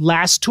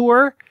last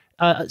tour.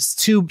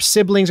 Two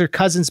siblings or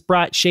cousins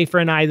brought Schaefer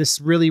and I this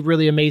really,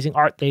 really amazing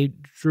art they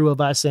drew of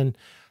us, and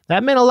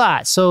that meant a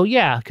lot. So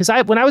yeah, because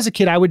when I was a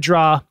kid, I would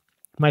draw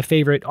my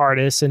favorite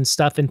artists and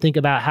stuff and think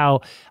about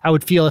how I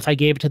would feel if I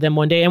gave it to them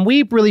one day. And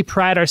we really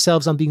pride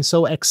ourselves on being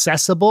so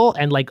accessible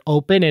and like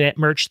open and at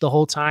merch the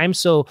whole time.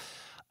 So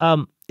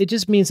it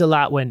just means a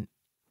lot when,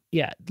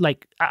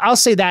 like I'll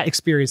say that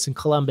experience in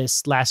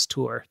Columbus last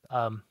tour.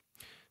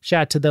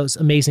 Shout out to those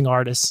amazing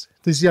artists,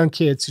 these young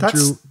kids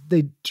who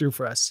drew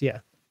for us. Yeah.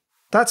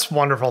 That's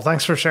wonderful.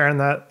 Thanks for sharing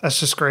that.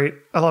 That's just great.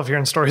 I love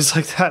hearing stories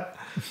like that.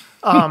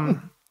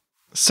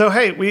 So,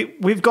 hey,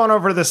 we've gone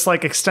over this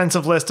like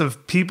extensive list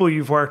of people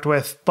you've worked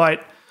with,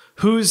 but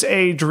who's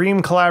a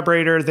dream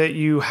collaborator that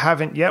you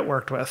haven't yet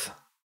worked with?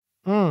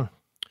 Well,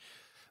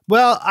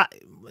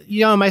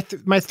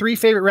 my three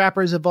favorite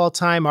rappers of all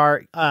time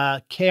are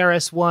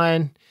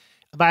KRS-One,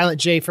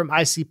 Violent J from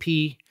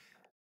ICP,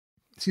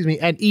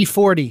 and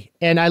E40.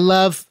 And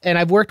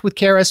I've worked with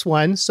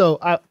KRS-One,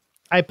 so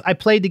I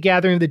played the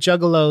Gathering of the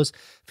Juggalos a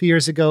few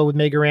years ago with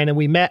Mega Ran, and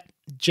we met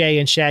Jay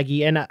and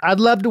Shaggy, and I'd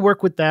love to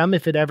work with them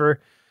if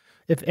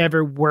if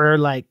ever were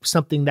like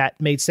something that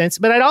made sense.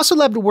 But I'd also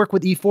love to work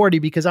with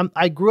E40 because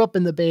I grew up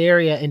in the Bay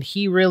Area, and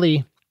he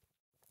really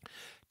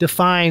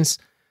defines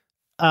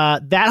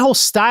that whole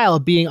style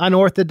of being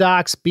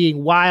unorthodox,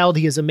 being wild.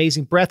 He has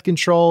amazing breath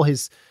control,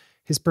 his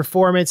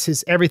performance,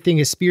 his everything,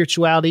 his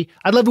spirituality.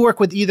 I'd love to work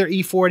with either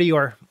E40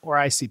 or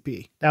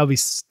ICP. That would be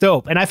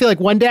dope. And I feel like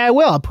one day I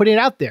will. I'll put it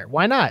out there.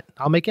 Why not?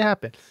 I'll make it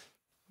happen.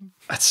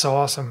 That's so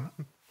awesome.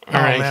 All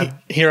right,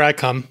 here I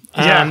come.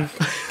 Yeah.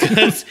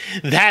 'Cause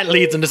that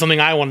leads into something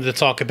I wanted to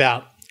talk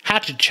about.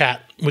 Hatchet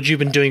Chat, which you've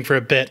been doing for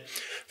a bit.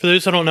 For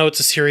those who don't know, it's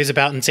a series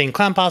about Insane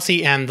Clown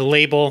Posse and the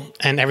label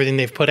and everything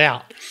they've put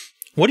out.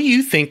 What do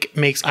you think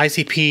makes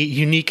ICP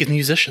unique as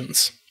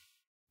musicians?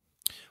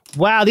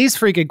 Wow, these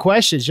freaking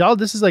questions, y'all.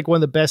 This is like one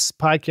of the best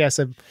podcasts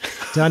I've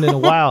done in a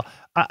while.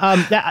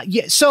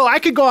 So I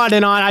could go on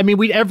and on. I mean,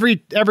 we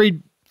every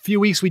few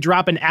weeks we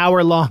drop an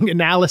hour-long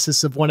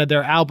analysis of one of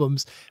their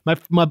albums. My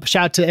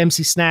shout out to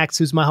MC Snacks,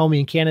 who's my homie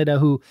in Canada,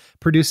 who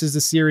produces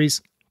the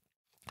series.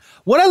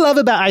 What I love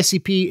about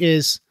ICP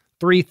is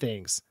three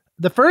things.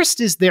 The first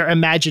is their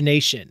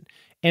imagination,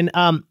 and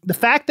the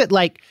fact that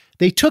like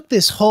they took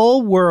this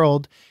whole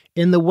world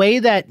in the way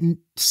that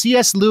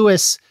C.S.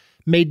 Lewis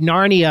made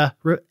Narnia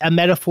a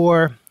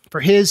metaphor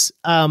for his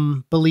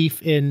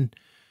belief in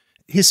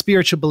his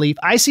spiritual belief.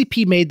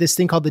 ICP made this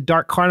thing called the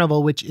Dark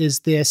Carnival, which is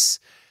this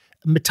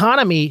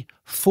metonymy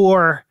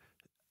for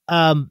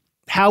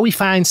how we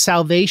find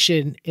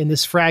salvation in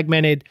this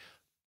fragmented,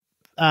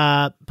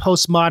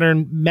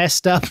 postmodern,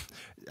 messed up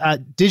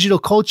digital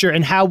culture,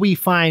 and how we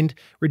find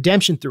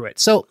redemption through it.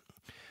 So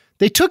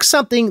they took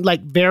something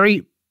like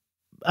very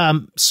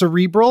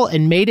cerebral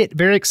and made it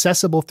very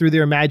accessible through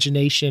their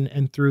imagination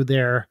and through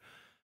their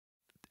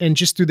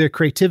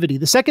creativity.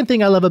 The second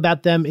thing I love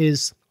about them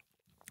is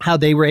how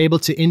they were able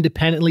to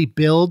independently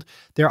build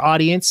their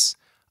audience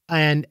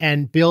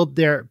and build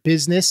their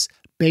business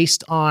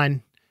based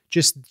on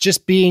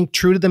just being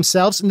true to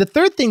themselves. And the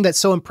third thing that's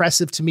so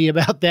impressive to me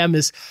about them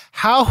is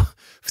how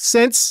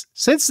since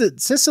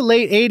the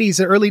late 80s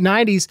and early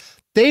 90s,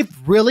 they've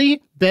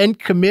really been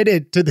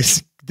committed to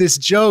this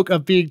joke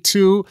of being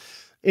two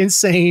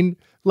insane,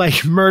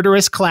 like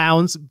murderous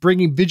clowns,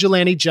 bringing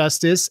vigilante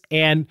justice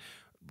and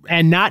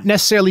not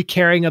necessarily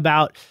caring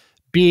about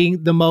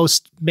being the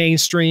most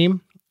mainstream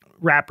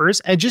rappers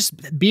and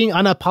just being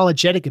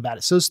unapologetic about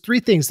it. So it's three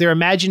things: their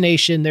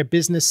imagination, their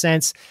business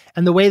sense,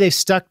 and the way they've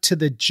stuck to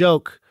the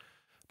joke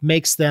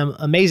makes them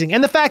amazing.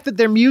 And the fact that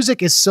their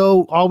music is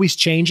so always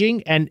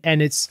changing and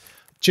it's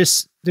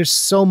just, there's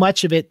so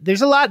much of it.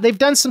 There's a lot, they've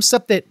done some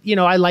stuff that,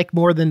 I like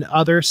more than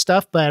other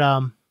stuff,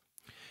 but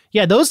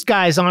yeah, those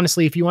guys,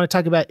 honestly, if you want to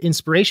talk about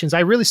inspirations,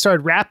 I really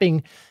started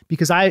rapping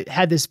because I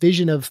had this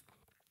vision of,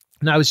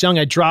 when I was young,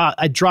 I'd draw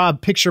a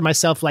picture of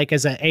myself like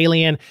as an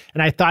alien.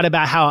 And I thought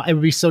about how it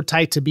would be so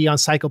tight to be on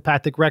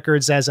Psychopathic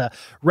Records as a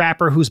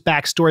rapper whose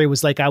backstory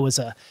was like I was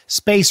a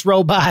space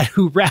robot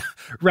who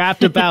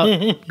rapped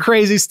about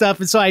crazy stuff.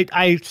 And so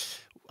I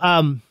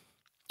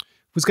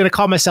was going to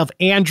call myself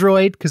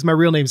Android because my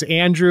real name's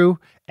Andrew.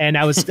 And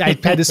I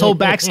had this whole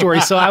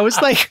backstory. So I was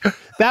like,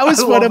 that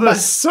was one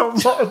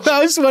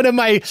of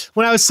my,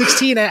 when I was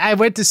 16, I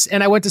went to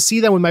see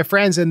them with my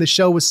friends, and the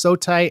show was so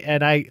tight,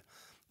 and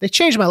they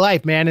changed my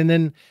life, man. And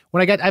then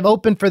when I've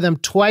opened for them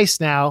twice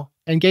now,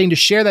 and getting to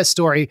share that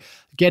story,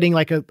 getting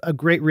like a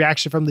great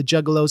reaction from the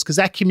Juggalos, because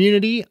that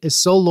community is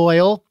so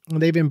loyal,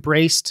 and they've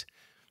embraced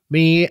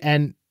me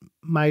and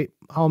my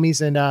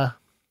homies. And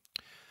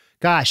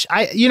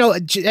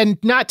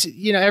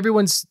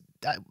everyone's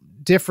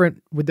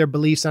different with their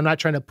beliefs. I'm not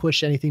trying to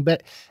push anything,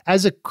 but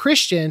as a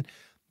Christian,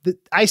 the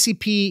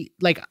ICP,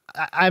 like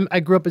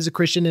I grew up as a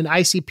Christian, and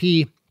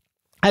ICP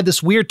had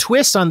this weird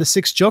twist on the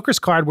Six Jokers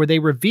card where they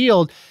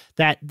revealed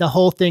that the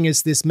whole thing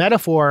is this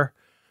metaphor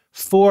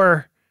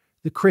for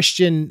the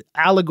Christian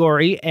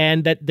allegory,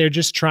 and that they're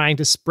just trying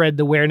to spread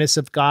the awareness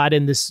of God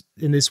in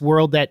this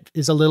world that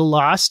is a little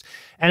lost.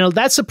 And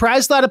that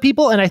surprised a lot of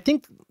people. And I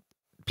think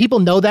people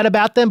know that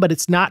about them, but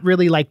it's not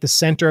really like the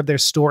center of their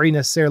story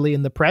necessarily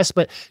in the press.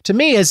 But to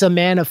me, as a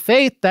man of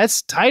faith,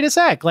 that's tight as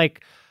heck.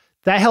 Like,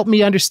 that helped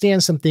me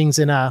understand some things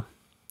in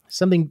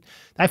something.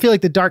 I feel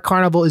like the Dark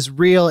Carnival is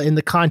real in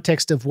the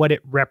context of what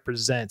it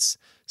represents.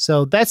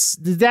 So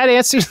did that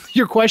answer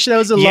your question? That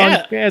was a long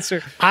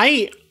answer.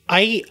 I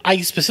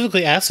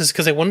specifically asked this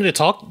because I wanted to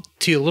talk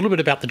to you a little bit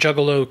about the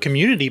Juggalo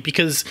community,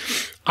 because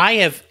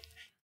I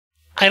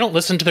don't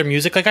listen to their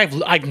music. Like, I've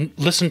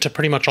listened to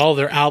pretty much all of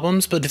their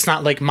albums, but it's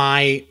not like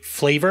my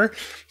flavor.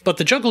 But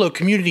the Juggalo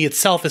community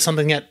itself is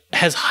something that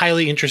has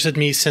highly interested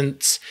me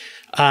since,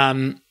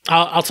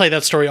 I'll tell you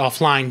that story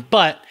offline.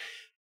 But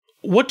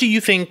what do you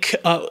think,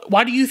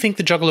 why do you think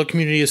the Juggalo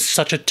community is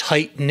such a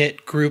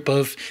tight-knit group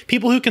of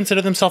people who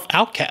consider themselves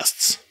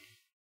outcasts?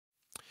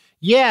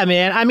 Yeah,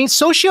 man. I mean,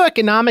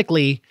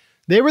 socioeconomically,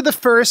 they were the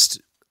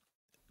first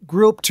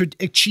group to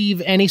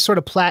achieve any sort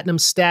of platinum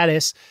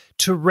status,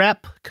 to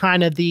rep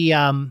kind of the,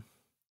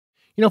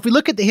 if we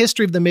look at the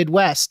history of the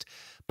Midwest,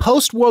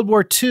 post-World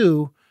War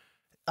II,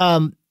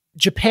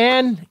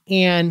 Japan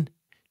and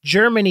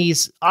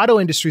Germany's auto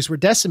industries were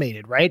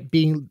decimated, right?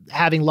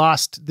 Having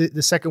lost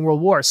the Second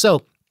World War.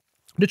 So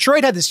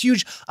Detroit had this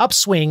huge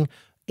upswing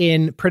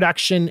in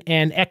production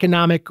and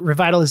economic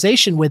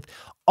revitalization with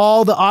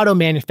all the auto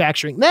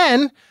manufacturing.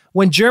 Then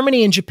when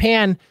Germany and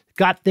Japan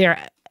got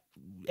their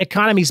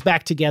economies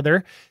back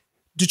together,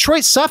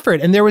 Detroit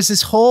suffered. And there was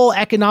this whole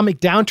economic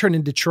downturn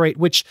in Detroit,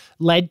 which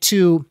led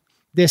to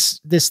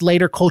this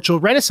later cultural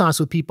renaissance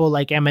with people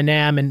like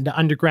Eminem and the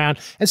underground.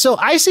 And so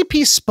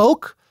ICP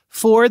spoke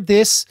for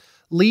this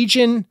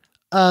legion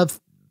of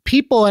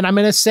people. And I'm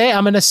going to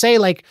say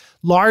like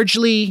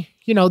largely,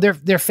 you know,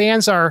 their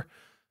fans are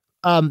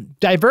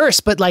diverse,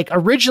 but like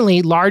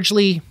originally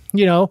largely,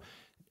 you know,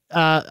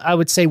 I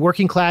would say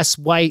working class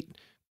white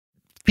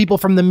people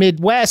from the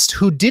Midwest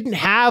who didn't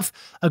have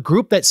a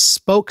group that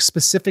spoke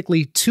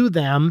specifically to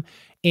them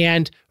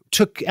and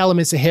took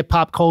elements of hip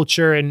hop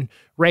culture and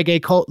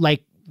reggae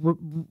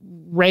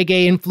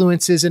reggae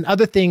influences and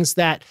other things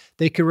that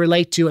they could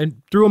relate to and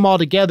threw them all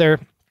together.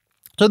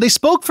 So they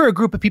spoke for a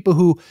group of people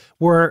who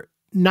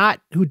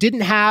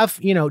didn't have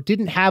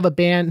a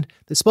band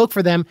that spoke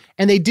for them,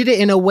 and they did it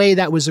in a way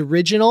that was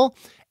original.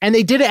 And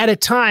they did it at a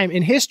time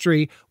in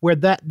history where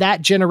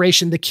that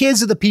generation, the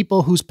kids of the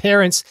people whose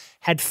parents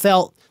had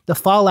felt the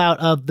fallout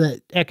of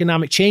the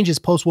economic changes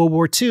post World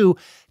War II,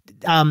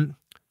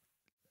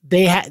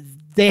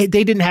 they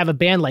didn't have a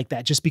band like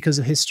that just because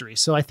of history.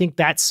 So I think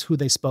that's who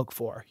they spoke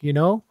for, you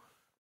know?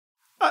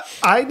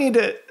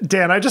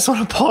 Dan, I just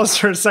want to pause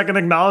for a second,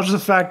 acknowledge the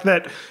fact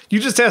that you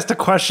just asked a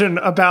question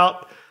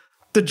about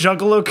the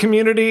Juggalo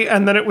community,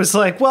 and then it was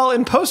like, well,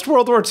 in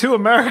post-World War II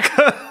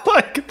America,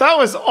 like, that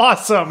was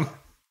awesome.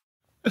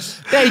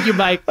 Thank you,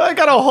 Mike. I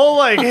got a whole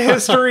like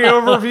history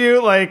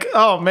overview. Like,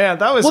 oh man,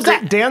 that was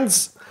great.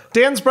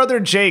 Dan's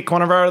brother Jake,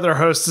 one of our other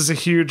hosts, is a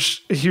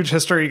huge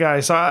history guy.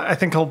 So I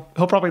think he'll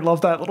probably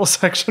love that little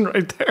section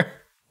right there.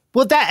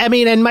 Well,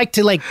 and Mike,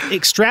 to like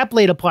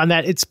extrapolate upon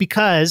that, it's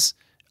because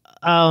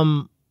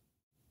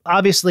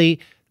obviously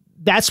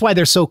that's why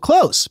they're so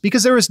close,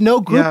 because there was no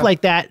group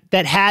like that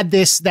had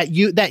this,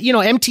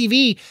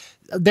 MTV,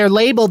 their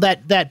label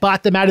that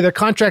bought them out of their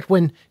contract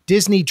when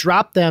Disney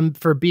dropped them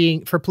for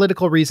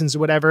political reasons or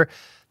whatever.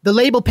 The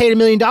label paid $1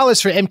 million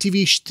for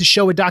MTV to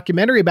show a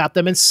documentary about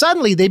them, and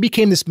suddenly they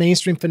became this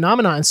mainstream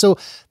phenomenon. And so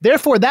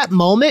therefore that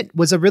moment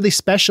was a really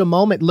special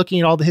moment, looking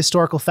at all the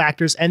historical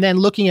factors and then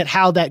looking at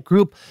how that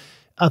group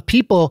of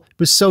people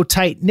was so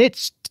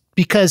tight-knit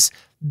because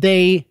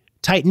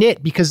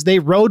they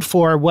rode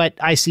for what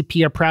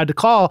ICP are proud to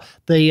call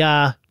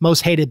the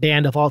most hated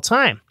band of all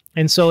time.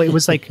 And so it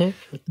was like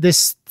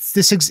this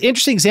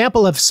interesting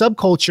example of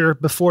subculture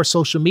before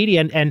social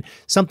media and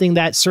something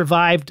that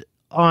survived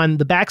on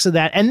the backs of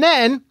that. And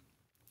then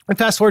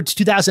fast forward to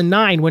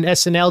 2009 when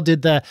SNL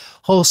did the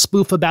whole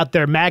spoof about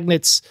their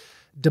magnets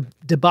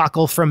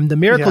debacle from the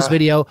Miracles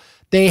video.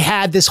 They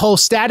had this whole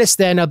status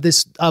then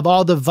of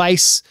all the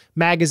Vice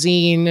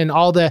magazine and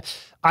all the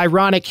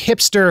ironic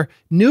hipster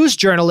news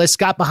journalists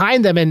got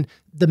behind them, and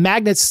the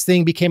magnets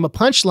thing became a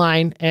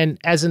punchline. And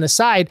as an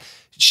aside,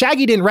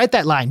 Shaggy didn't write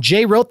that line.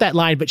 Jay wrote that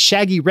line, but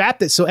Shaggy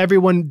rapped it. So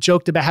everyone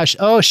joked about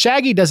how,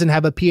 Shaggy doesn't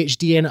have a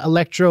PhD in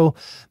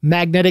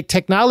electromagnetic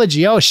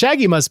technology. Oh,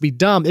 Shaggy must be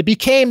dumb. It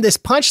became this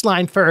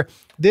punchline for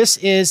this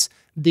is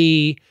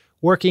the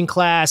working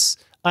class,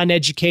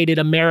 uneducated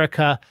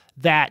America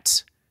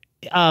that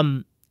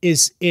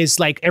is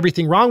like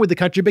everything wrong with the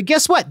country. But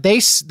guess what? They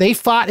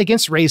fought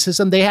against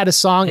racism. They had a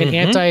song, an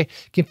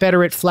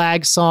anti-Confederate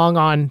flag song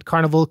on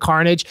Carnival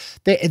Carnage.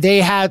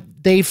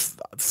 They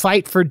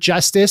fight for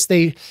justice.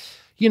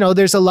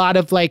 There's a lot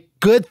of like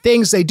good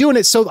things they do in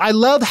it. So I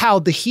love how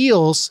the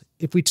heels,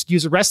 if we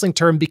use a wrestling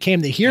term,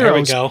 became the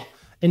heroes. There we go.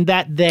 And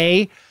that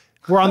they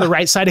were on the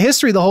right side of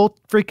history the whole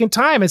freaking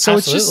time. And so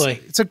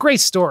it's a great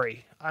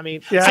story. I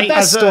mean, it's the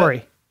best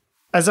story.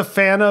 As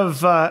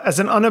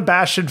an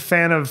unabashed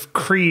fan of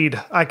Creed,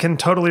 I can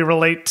totally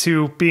relate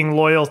to being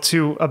loyal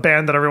to a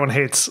band that everyone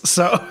hates.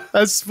 So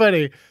that's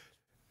funny.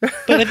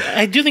 But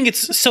I do think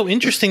it's so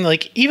interesting.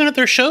 Like, even at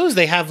their shows,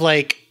 they have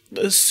like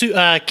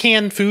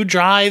canned food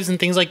drives and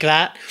things like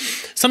that.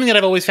 Something that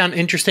I've always found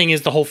interesting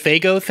is the whole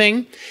Faygo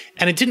thing.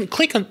 And it didn't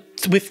click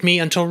with me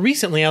until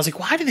recently. I was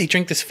like, why do they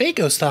drink this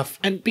Faygo stuff?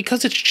 And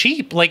because it's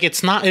cheap. Like, it's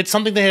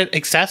something they had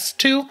access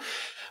to.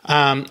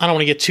 I don't want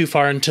to get too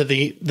far into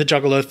the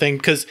Juggalo thing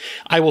because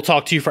I will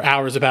talk to you for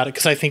hours about it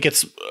because I think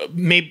it's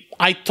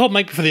I told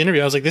Mike before the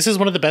interview, I was like, this is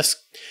one of the best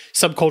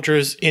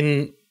subcultures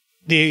in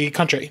the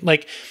country.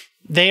 Like,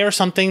 they are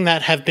something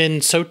that have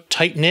been so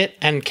tight-knit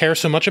and care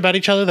so much about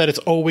each other that it's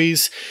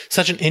always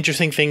such an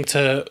interesting thing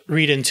to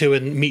read into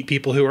and meet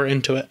people who are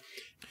into it.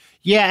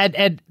 Yeah,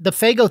 and the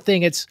Faygo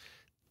thing, it's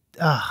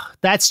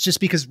that's just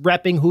because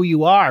repping who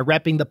you are,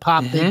 repping the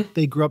pop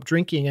they grew up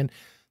drinking. And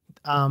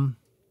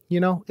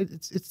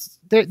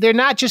they're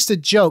not just a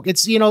joke.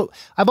 It's,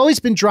 I've always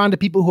been drawn to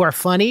people who are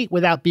funny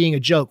without being a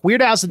joke.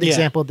 Weird Al's an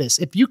example of this.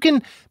 If you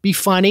can be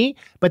funny,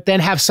 but then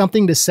have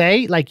something to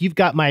say, like, you've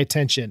got my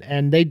attention.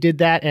 And they did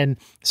that. And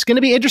it's going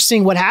to be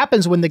interesting what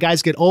happens when the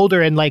guys get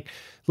older and like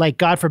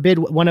God forbid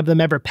one of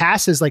them ever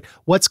passes, like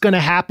what's going to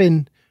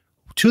happen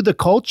to the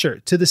culture,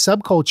 to the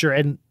subculture.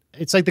 And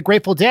it's like the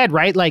Grateful Dead,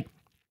 right? Like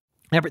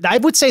I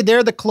would say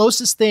they're the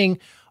closest thing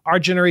our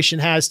generation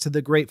has to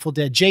the Grateful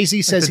Dead.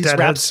 Jay-Z says he's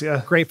raps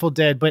Grateful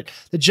Dead, but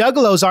the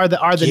Juggalos are the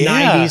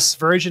 90s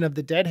version of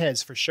the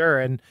Deadheads for sure.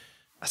 And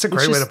that's a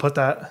great way to put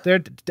that.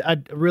 They're a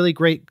really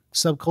great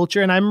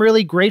subculture. And I'm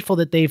really grateful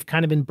that they've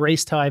kind of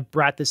embraced how I've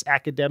brought this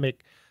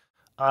academic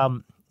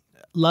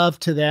love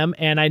to them.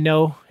 And I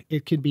know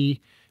it could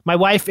be, my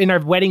wife in our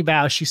wedding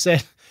vows, she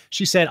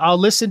said, I'll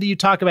listen to you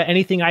talk about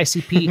anything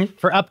ICP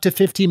for up to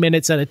 15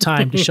 minutes at a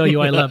time to show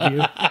you I love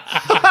you.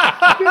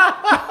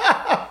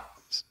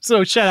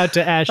 So shout out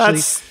to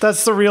Ashley.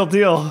 That's the real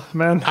deal,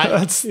 man.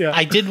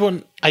 I do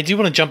want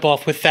to jump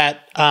off with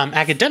that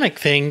academic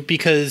thing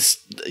because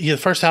the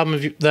first album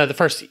of the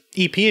first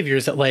EP of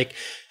yours that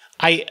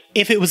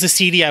if it was a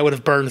CD, I would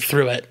have burned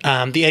through it.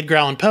 The Edgar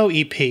Allan Poe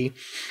EP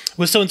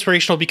was so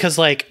inspirational because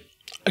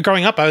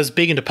growing up, I was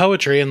big into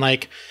poetry and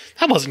that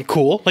wasn't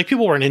cool. Like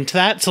people weren't into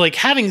that. So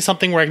having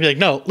something where I can be like,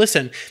 no,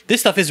 listen,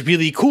 this stuff is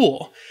really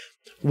cool.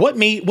 What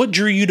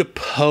drew you to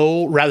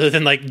Poe rather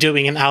than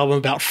doing an album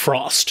about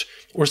Frost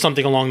or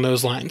something along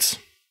those lines?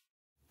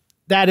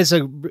 That is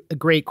a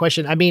great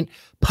question. I mean,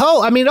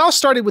 Poe, it all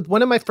started with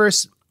one of my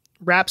first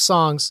rap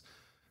songs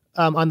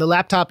on the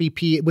Laptop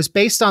EP. It was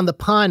based on the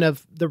pun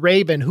of the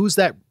Raven, who's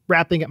that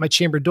rapping at my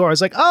chamber door? I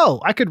was like,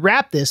 oh, I could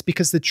rap this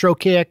because the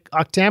trochaic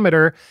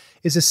octameter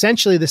is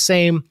essentially the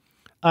same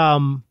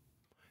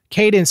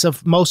cadence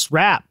of most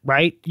rap,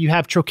 right? You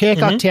have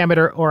trochaic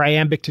octameter or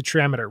iambic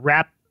tetrameter.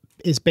 Rap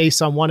is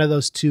based on one of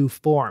those two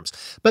forms.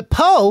 But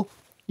Poe,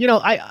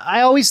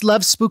 I always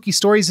loved spooky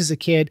stories as a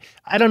kid.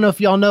 I don't know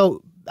if y'all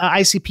know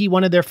ICP,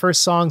 one of their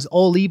first songs,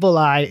 Old Evil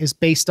Eye, is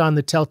based on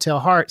the Telltale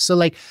Heart. So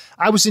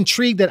I was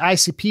intrigued that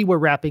ICP were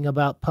rapping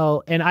about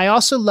Poe. And I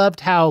also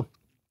loved how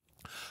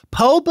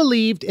Poe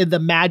believed in the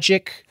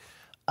magic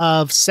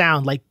of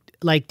sound.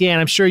 Like Dan,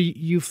 I'm sure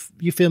you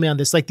feel me on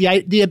this.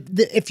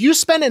 If you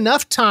spend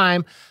enough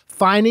time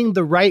finding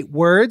the right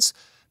words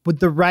with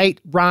the right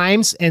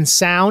rhymes and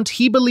sound,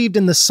 he believed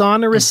in the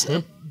sonorous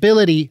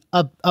ability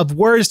of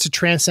words to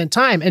transcend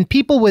time. And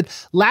people would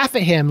laugh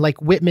at him, like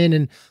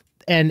Whitman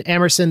and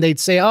Emerson. They'd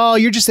say, oh,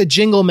 you're just a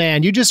jingle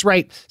man. You just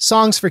write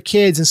songs for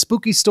kids and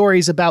spooky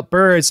stories about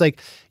birds.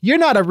 You're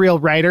not a real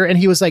writer. And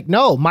he was like,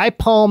 no, my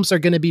poems are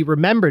going to be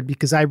remembered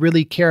because I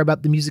really care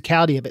about the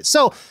musicality of it.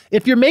 So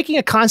if you're making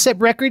a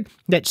concept record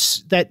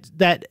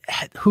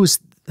whose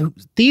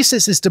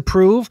thesis is to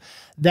prove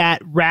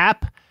that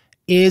rap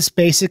is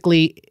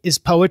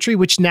poetry,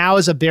 which now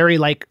is a very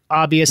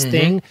obvious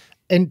thing.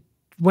 And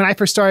when I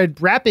first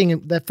started rapping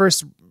that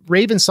first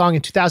Raven song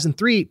in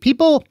 2003,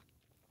 people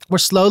were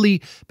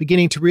slowly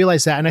beginning to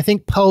realize that. And I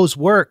think Poe's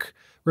work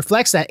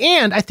reflects that.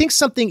 And I think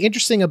something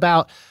interesting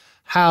about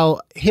how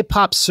hip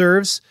hop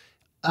serves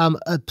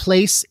a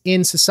place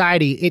in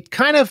society, it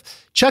kind of,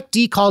 Chuck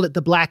D called it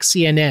the Black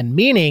CNN,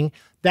 meaning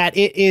that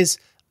it is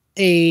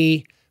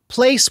a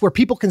place where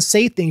people can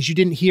say things you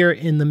didn't hear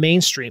in the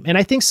mainstream. And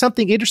I think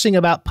something interesting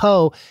about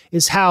Poe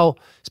is how,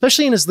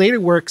 especially in his later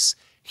works,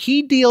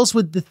 he deals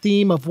with the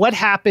theme of what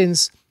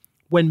happens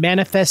when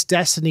manifest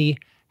destiny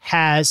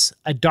has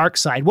a dark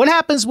side. What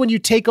happens when you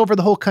take over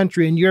the whole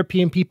country and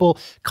European people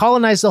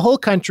colonize the whole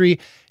country?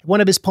 One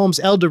of his poems,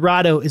 El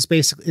Dorado,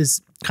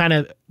 is kind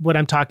of what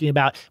I'm talking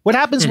about. What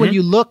happens when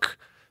you look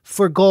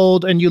for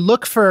gold and you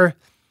look for,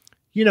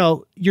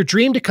 your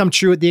dream to come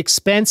true at the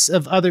expense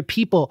of other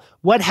people?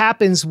 What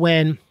happens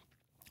when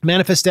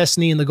manifest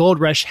destiny and the gold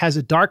rush has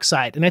a dark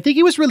side? And I think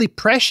he was really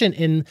prescient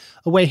in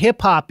a way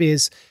hip hop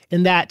is,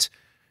 in that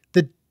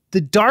the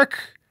dark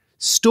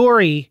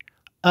story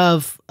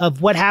of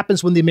what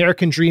happens when the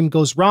American dream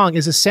goes wrong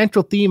is a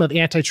central theme of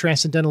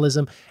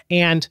anti-transcendentalism.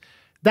 And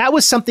that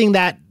was something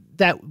that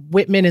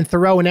Whitman and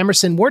Thoreau and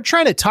Emerson weren't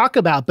trying to talk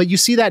about, but you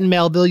see that in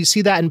Melville, you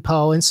see that in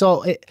Poe. And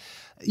so,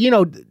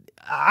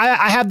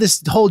 I have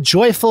this whole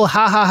joyful,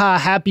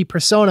 happy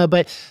persona,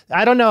 but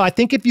I don't know. I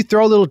think if you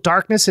throw a little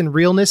darkness and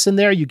realness in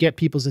there, you get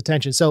people's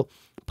attention. So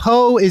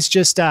Poe is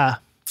just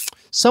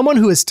someone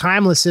who is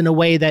timeless in a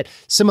way that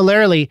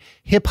similarly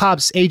hip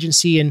hop's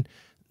agency in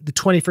the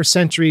 21st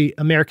century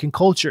American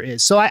culture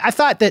is. So I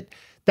thought that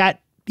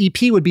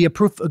EP would be a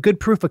good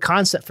proof of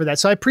concept for that.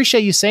 So I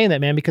appreciate you saying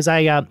that, man, because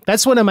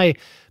that's one of my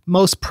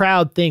most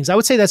proud things. I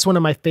would say that's one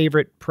of my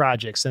favorite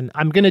projects, and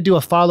I'm going to do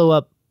a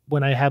follow-up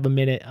when I have a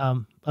minute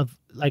of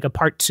a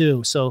part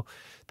 2. So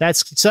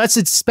that's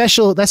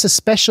a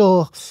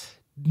special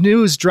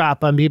news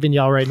drop I'm giving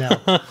y'all right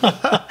now.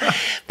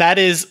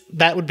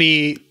 That would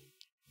be,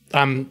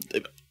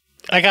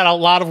 I got a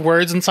lot of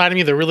words inside of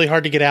me. They're really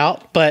hard to get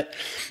out. But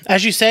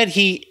as you said,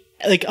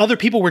 other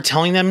people were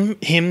telling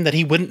him that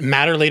he wouldn't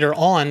matter later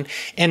on.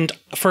 And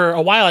for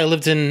a while I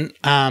lived in,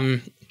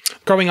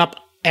 growing up,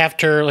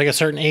 after like a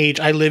certain age,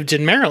 I lived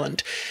in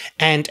Maryland,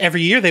 and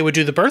every year they would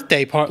do the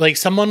birthday part. Like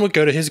someone would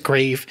go to his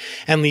grave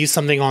and leave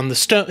something on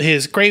the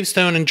his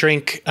gravestone and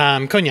drink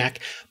cognac.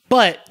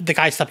 But the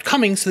guy stopped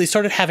coming, so they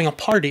started having a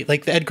party,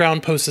 like the Edgar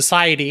Allan Poe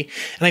Society.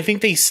 And I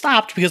think they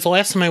stopped because the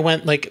last time I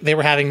went, like they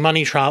were having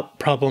money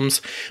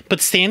problems.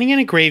 But standing in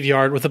a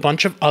graveyard with a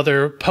bunch of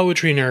other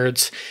poetry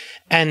nerds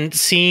and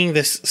seeing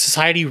this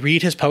society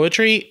read his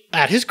poetry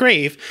at his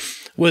grave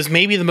was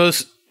maybe the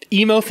most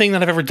emo thing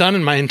that I've ever done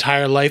in my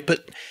entire life.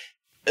 But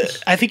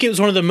I think it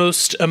was one of the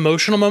most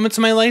emotional moments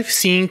in my life,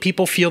 seeing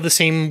people feel the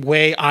same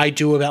way I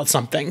do about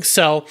something.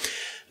 So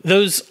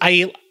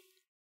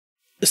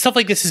stuff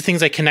like this is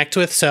things I connect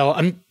with. So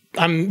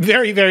I'm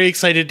very, very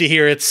excited to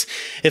hear it's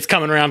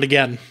coming around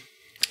again.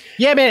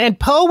 Yeah, man. And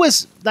Poe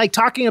was like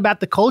talking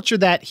about the culture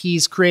that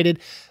he's created.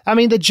 I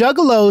mean, the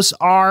Juggalos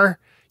are,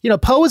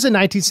 Poe was a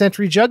 19th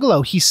century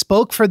Juggalo. He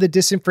spoke for the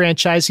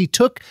disenfranchised. He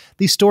took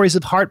these stories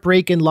of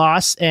heartbreak and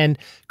loss and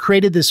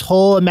created this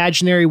whole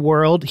imaginary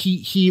world.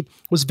 He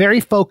was very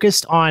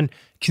focused on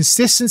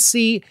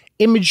consistency,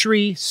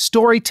 imagery,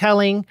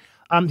 storytelling.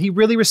 He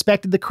really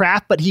respected the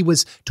craft, but he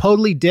was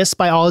totally dissed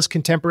by all his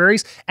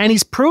contemporaries, and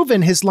he's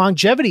proven his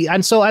longevity.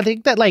 And so I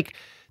think that like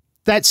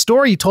that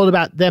story you told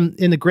about them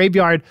in the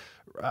graveyard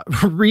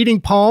reading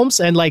poems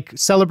and like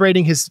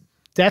celebrating his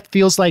death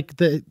feels like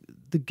the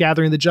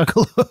gathering of the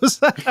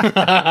Juggalos.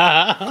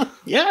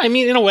 Yeah, I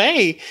mean, in a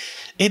way,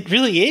 it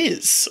really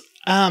is.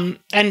 And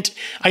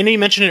I know you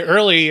mentioned it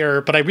earlier,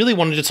 but I really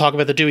wanted to talk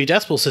about the Dewey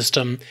Decimal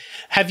System.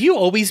 Have you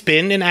always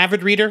been an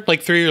avid reader,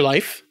 like through your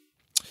life?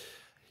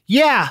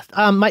 Yeah,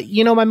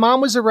 my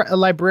mom was a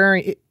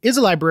librarian, is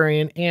a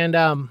librarian, and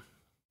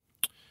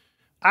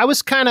I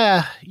was kind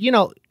of,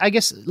 I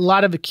guess a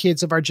lot of the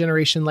kids of our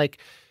generation, like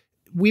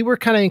we were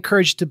kind of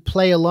encouraged to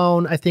play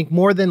alone. I think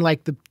more than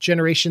like the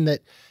generation that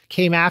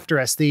came after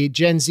us, the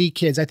Gen Z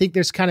kids. I think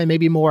there's kind of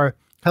maybe more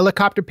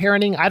helicopter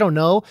parenting. I don't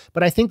know,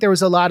 but I think there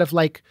was a lot of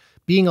like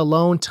being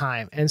alone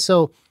time, and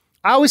so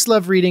I always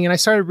loved reading, and I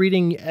started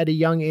reading at a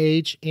young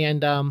age,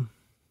 and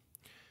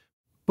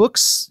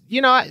books,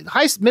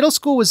 middle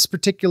school was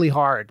particularly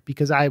hard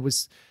because I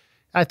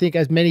think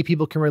as many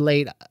people can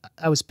relate,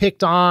 I was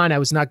picked on. I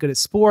was not good at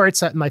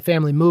sports. My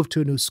family moved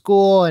to a new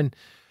school and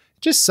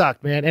it just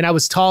sucked, man. And I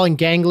was tall and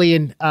gangly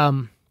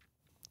and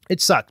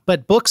it sucked.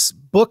 But books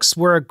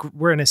were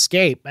an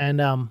escape.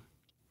 And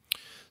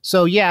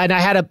so yeah, and I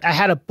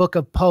had a book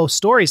of Poe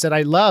stories that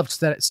I loved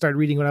that I started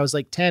reading when I was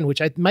like 10,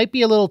 which I might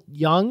be a little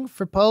young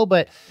for Poe,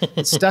 but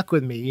it stuck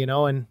with me,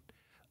 and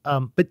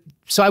but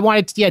so I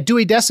wanted to,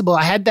 Dewey Decimal.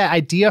 I had that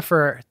idea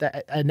for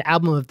an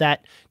album of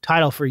that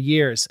title for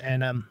years,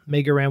 and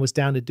Mega Ran was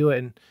down to do it.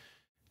 And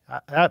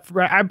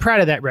I'm proud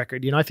of that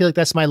record. I feel like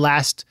that's my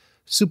last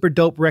super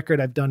dope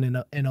record I've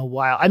done in a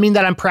while. I mean,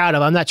 that I'm proud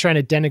of. I'm not trying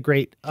to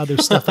denigrate other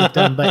stuff I've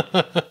done,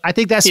 but I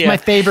think that's my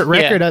favorite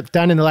record I've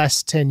done in the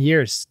last 10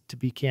 years, to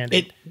be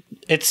candid.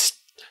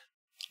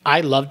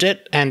 I loved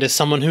it. And as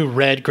someone who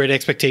read Great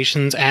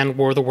Expectations and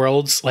War of the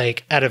Worlds,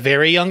 like at a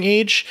very young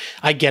age,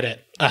 I get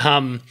it.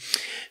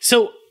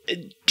 So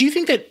do you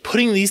think that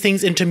putting these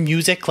things into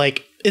music,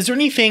 like, is there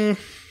anything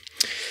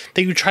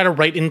that you try to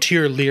write into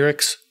your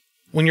lyrics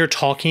when you're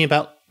talking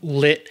about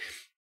lit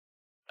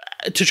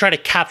to try to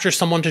capture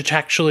someone to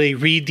actually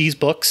read these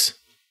books?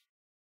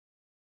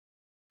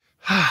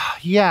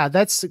 Yeah,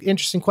 that's an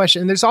interesting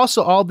question. And there's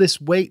also all this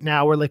weight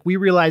now where like we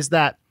realize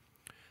that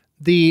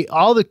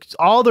all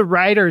the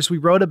writers we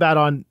wrote about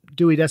on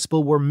Dewey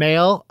Decimal were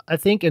male, I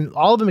think, and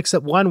all of them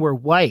except one were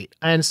white.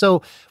 And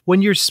so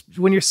when you're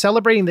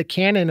celebrating the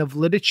canon of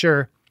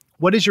literature,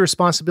 what is your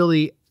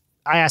responsibility?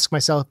 I ask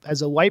myself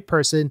as a white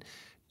person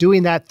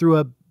doing that through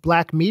a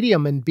black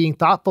medium and being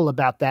thoughtful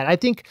about that. I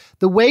think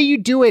the way you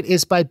do it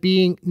is by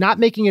not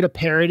making it a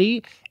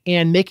parody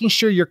and making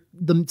sure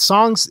the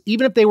songs,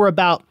 even if they were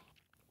about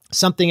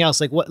something else,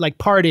 like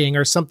partying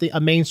or something, a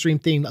mainstream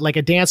theme, like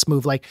a dance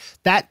move, like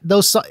that,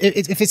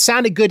 if it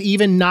sounded good,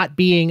 even not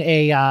being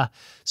a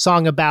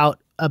song about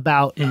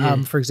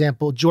for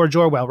example, George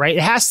Orwell, right?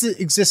 It has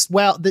to exist.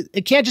 Well,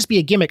 it can't just be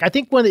a gimmick. I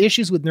think one of the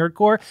issues with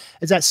nerdcore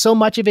is that so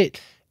much of it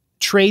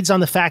trades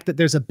on the fact that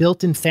there's a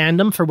built-in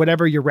fandom for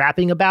whatever you're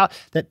rapping about,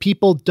 that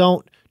people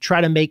don't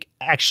try to make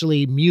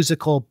actually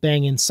musical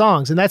banging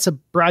songs. And that's a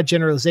broad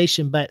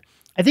generalization, but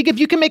I think if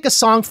you can make a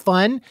song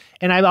fun,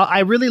 and I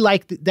really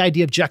like the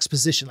idea of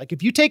juxtaposition. Like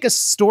if you take a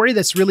story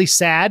that's really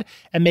sad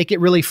and make it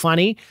really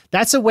funny,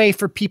 that's a way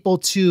for people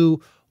to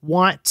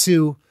want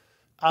to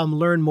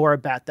learn more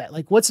about that.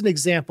 Like what's an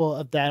example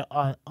of that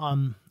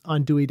on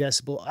Dewey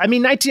Decimal? I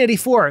mean,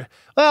 1984.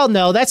 Well,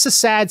 no, that's a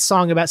sad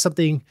song about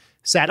something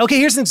sad. Okay,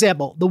 here's an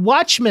example. The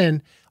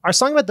Watchmen, our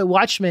song about The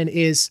Watchmen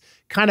is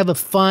kind of a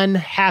fun,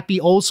 happy,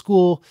 old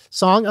school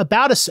song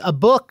about a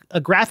book, a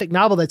graphic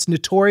novel that's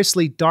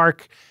notoriously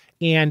dark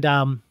and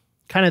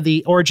kind of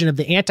the origin of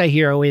the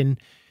anti-hero in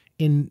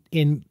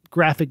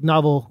graphic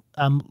novel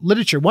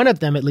literature, one of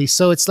them at least.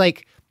 So it's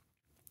like,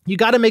 you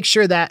got to make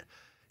sure that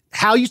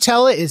how you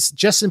tell it is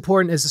just as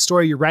important as the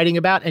story you're writing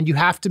about. And you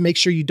have to make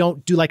sure you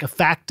don't do like a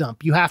fact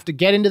dump. You have to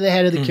get into the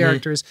head of the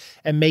characters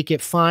and make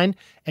it fun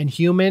and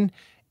human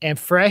and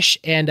fresh,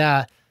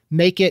 and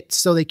make it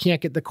so they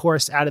can't get the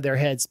chorus out of their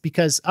heads,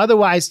 because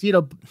otherwise, you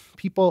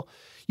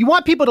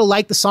want people to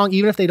like the song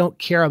even if they don't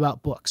care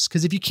about books.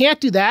 Because if you can't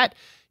do that,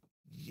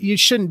 you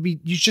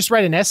just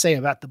write an essay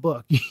about the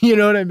book. You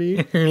know what I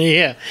mean?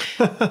 Yeah.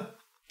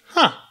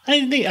 Huh. I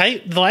didn't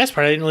think the last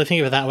part, I didn't really think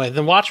of it that way.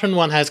 The Watchmen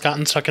one has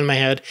gotten stuck in my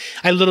head.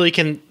 I literally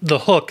the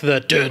hook, the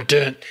dun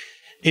dun,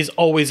 is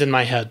always in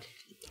my head.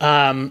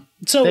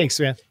 So thanks,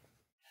 man.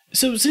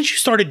 So since you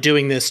started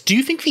doing this, do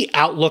you think the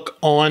outlook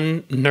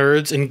on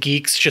nerds and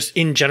geeks just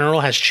in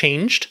general has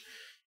changed?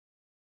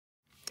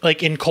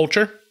 Like in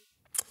culture?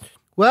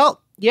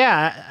 Well,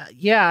 yeah.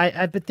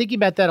 I've been thinking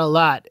about that a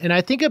lot. And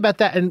I think about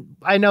that, and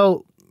I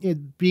know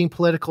being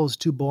political is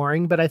too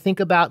boring, but I think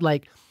about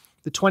like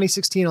the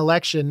 2016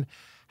 election,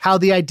 how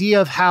the idea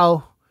of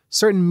how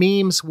certain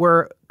memes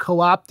were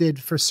co-opted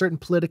for certain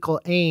political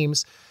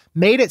aims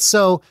made it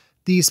so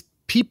these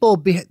people,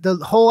 the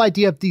whole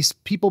idea of these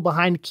people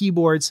behind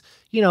keyboards,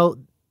 the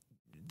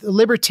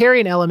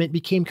libertarian element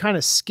became kind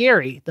of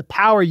scary, the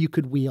power you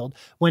could wield.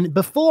 When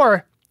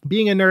before,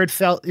 being a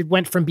nerd it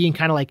went from being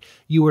kind of like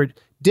you were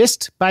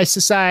dissed by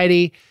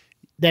society,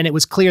 then it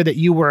was clear that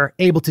you were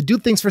able to do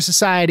things for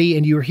society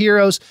and you were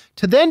heroes,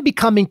 to then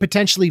becoming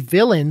potentially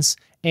villains,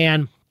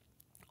 and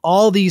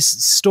all these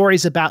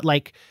stories about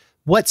like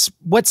what's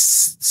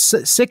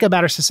sick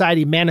about our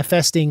society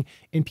manifesting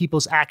in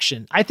people's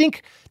action. I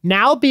think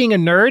now being a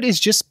nerd is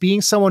just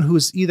being someone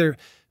who's either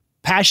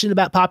passionate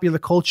about popular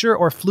culture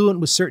or fluent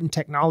with certain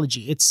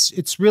technology.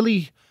 It's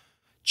really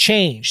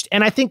changed.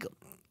 And I think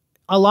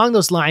along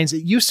those lines,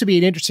 it used to be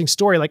an interesting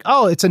story, like,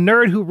 oh, it's a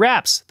nerd who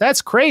raps.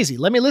 That's crazy.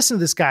 Let me listen to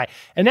this guy.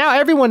 And now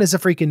everyone is a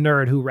freaking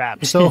nerd who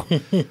raps. So,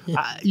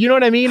 you know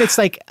what I mean? It's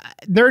like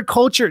nerd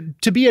culture.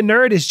 To be a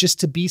nerd is just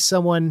to be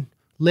someone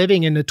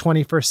living in the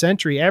 21st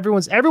century.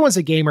 Everyone's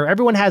a gamer.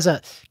 Everyone has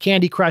a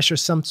Candy Crush or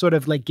some sort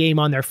of like game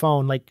on their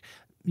phone. Like,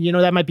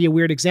 that might be a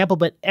weird example,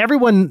 but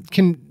everyone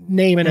can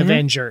name an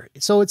Avenger.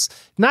 So it's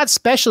not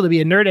special to be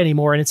a nerd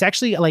anymore. And it's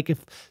actually like,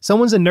 if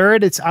someone's a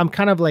nerd, I'm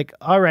kind of like,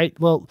 all right,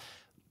 well,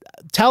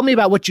 tell me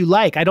about what you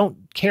like. I don't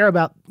care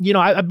about,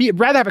 I'd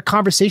rather have a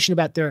conversation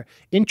about their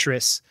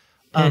interests.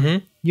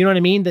 You know what I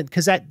mean?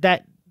 Because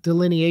that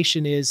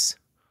delineation is,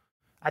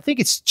 I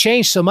think it's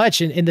changed so much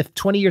in the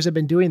 20 years I've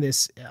been doing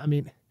this. I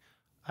mean,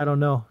 I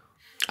don't know.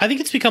 I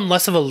think it's become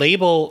less of a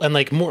label and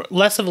like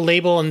less of a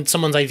label in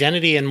someone's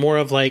identity and more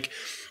of like,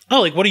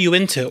 oh, like, what are you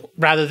into?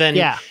 Rather than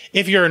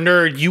if you're a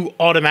nerd, you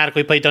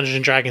automatically play Dungeons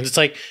and Dragons. It's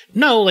like,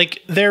 no,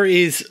 like there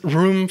is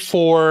room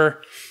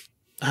for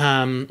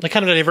like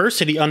kind of a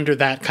diversity under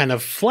that kind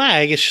of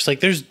flag. It's just like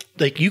there's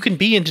like you can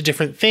be into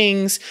different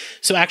things.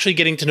 So actually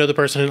getting to know the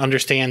person and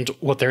understand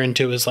what they're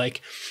into is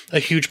like a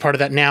huge part of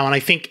that now. And I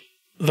think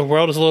the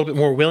world is a little bit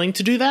more willing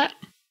to do that.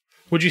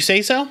 Would you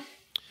say so?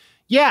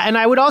 Yeah, and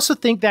I would also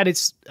think that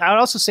I would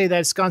also say that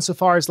it's gone so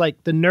far as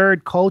like the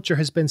nerd culture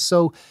has been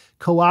so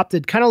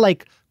co-opted, kind of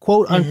like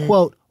quote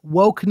unquote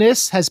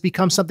wokeness has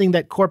become something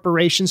that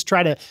corporations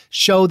try to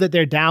show that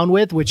they're down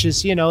with, which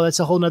is, that's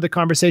a whole nother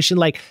conversation.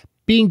 Like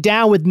being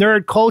down with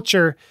nerd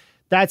culture,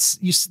 that's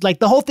like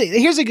the whole thing.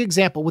 Here's a good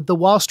example with the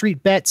Wall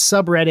Street Bet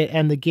subreddit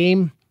and the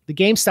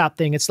GameStop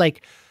thing. It's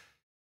like,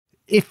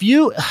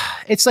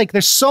 it's like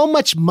there's so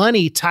much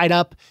money tied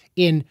up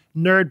in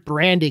nerd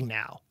branding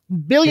now.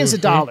 Billions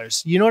of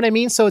dollars. You know what I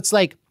mean? So it's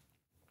like,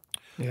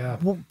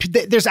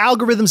 there's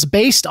algorithms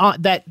based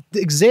on that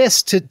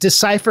exist to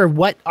decipher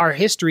what our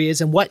history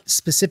is and what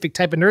specific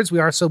type of nerds we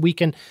are, so we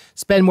can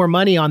spend more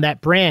money on that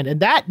brand. And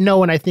that no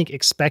one, I think,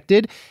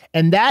 expected.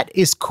 And that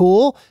is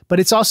cool. But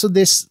it's also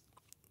this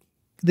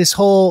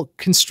whole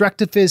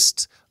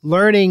constructivist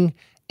learning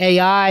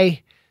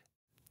AI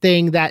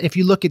thing that, if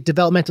you look at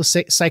developmental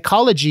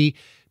psychology,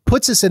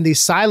 puts us in these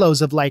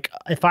silos of like,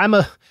 if I'm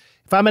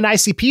an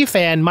ICP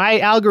fan, my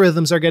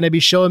algorithms are going to be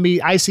showing me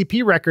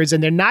ICP records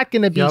and they're not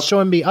going to be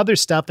showing me other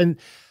stuff. And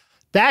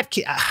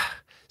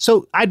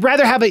so I'd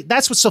rather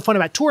that's what's so fun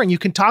about touring. You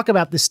can talk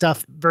about this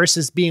stuff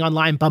versus being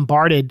online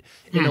bombarded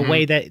in a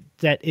way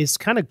that is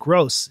kind of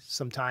gross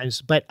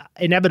sometimes, but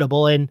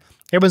inevitable. And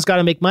everyone's got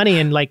to make money,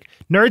 and like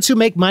nerds who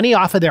make money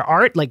off of their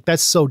art, like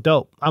that's so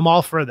dope. I'm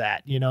all for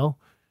that,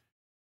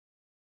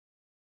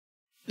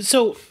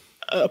 So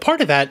a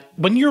part of that,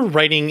 when you're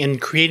writing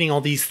and creating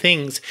all these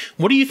things,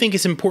 what do you think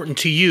is important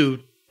to you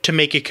to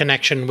make a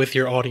connection with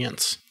your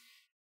audience?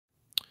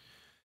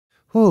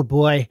 Oh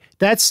boy,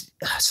 that's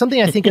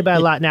something I think about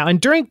a lot now.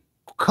 And during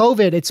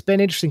COVID, it's been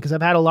interesting because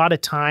I've had a lot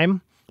of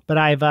time, but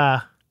I've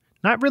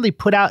not really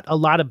put out a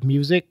lot of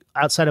music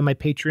outside of my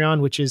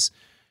Patreon, which is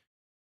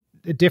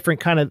a different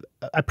kind of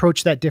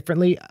approach that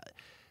differently.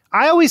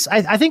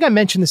 I think I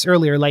mentioned this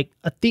earlier, like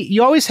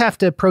you always have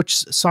to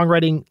approach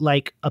songwriting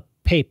like a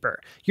paper.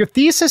 Your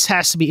thesis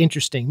has to be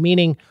interesting,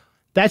 meaning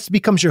that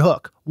becomes your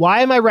hook. Why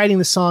am I writing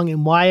the song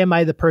and why am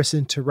I the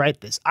person to write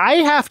this? I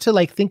have to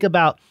like think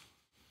about,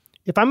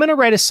 if I'm going to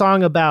write a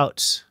song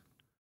about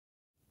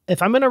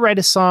if I'm going to write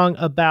a song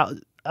about,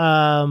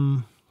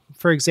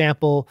 for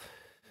example,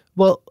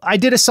 well, I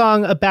did a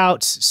song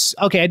about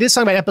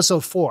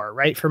episode 4,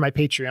 right, for my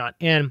Patreon.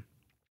 And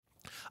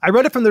I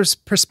wrote it from the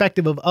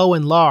perspective of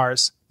Owen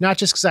Lars, not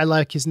just because I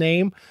like his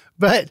name,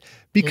 but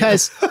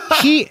because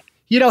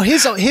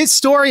his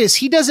story is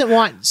he doesn't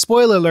want,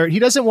 spoiler alert, he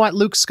doesn't want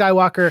Luke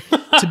Skywalker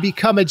to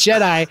become a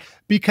Jedi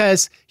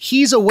because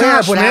he's aware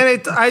of what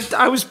happened.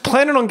 I was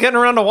planning on getting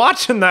around to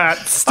watching that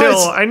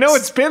still. I know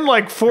it's been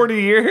like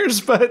 40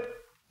 years, but...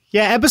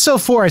 Yeah,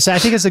 episode 4. So I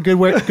think it's a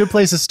good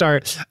place to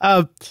start.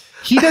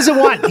 He doesn't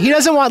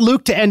want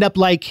Luke to end up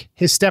like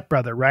his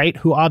stepbrother, right?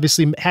 Who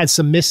obviously had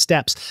some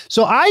missteps.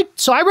 So I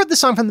wrote the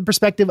song from the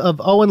perspective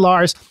of Owen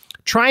Lars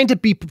trying to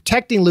be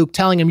protecting Luke,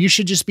 telling him, you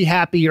should just be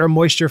happy. You're a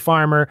moisture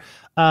farmer.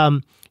 I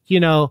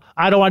don't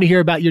want to hear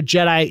about your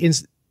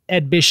Jedi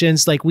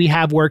ambitions. Like, we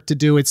have work to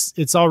do.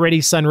 It's already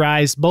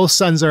sunrise. Both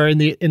suns are in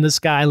the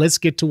sky. Let's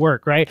get to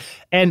work, right?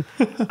 And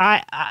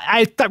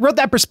I wrote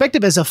that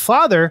perspective as a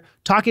father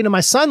talking to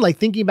my son, like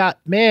thinking about,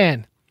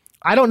 man,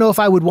 I don't know if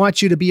I would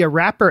want you to be a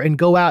rapper and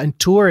go out and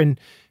tour and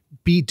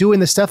be doing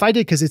the stuff I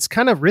did because it's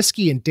kind of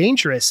risky and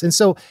dangerous. And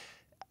so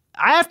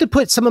I have to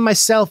put some of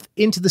myself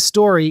into the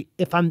story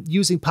if I'm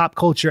using pop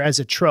culture as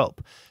a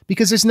trope,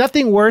 because there's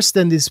nothing worse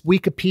than this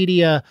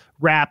Wikipedia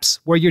raps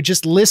where you're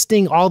just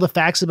listing all the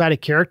facts about a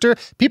character.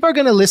 People are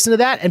going to listen to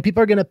that and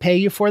people are going to pay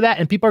you for that.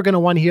 And people are going to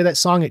want to hear that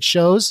song it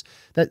shows,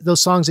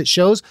 those songs it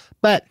shows,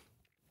 but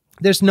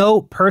there's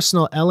no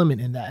personal element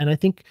in that. And I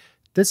think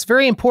that's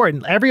very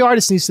important. Every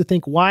artist needs to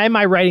think, why am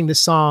I writing this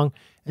song?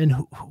 And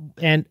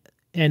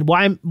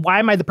why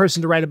am I the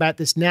person to write about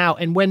this now?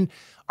 And when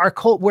our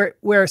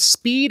where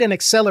speed and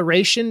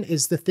acceleration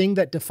is the thing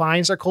that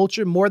defines our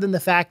culture more than the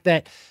fact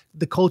that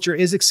the culture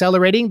is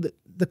accelerating,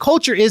 the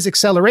culture is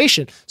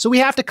acceleration. So we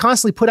have to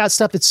constantly put out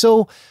stuff. It's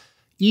so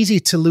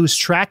easy to lose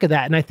track of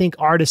that. And I think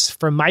artists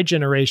from my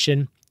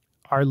generation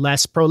are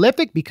less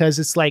prolific because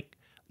it's like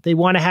they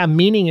want to have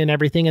meaning in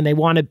everything and they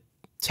want to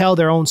tell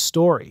their own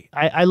story.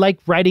 I like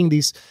writing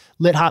these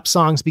lit hop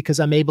songs because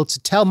I'm able to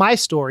tell my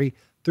story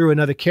through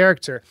another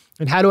character.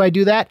 And how do I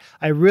do that?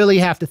 I really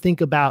have to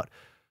think about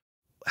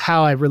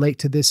how I relate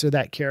to this or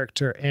that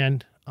character.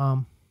 And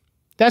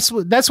that's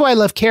why I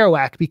love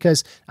Kerouac,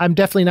 because I'm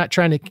definitely not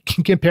trying to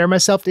compare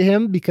myself to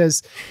him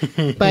because,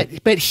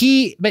 but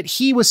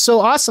he was so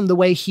awesome the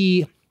way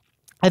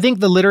I think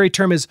the literary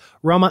term is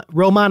roman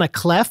à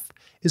clef,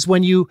 is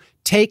when you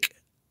take,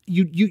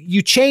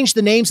 you change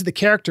the names of the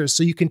characters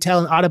so you can tell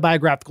an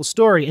autobiographical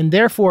story, and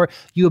therefore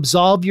you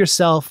absolve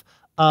yourself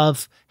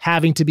of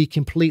having to be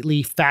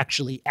completely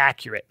factually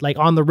accurate. Like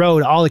on the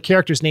road, all the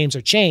characters' names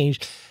are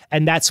changed,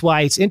 and that's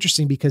why it's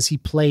interesting because he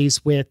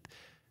plays with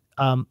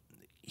the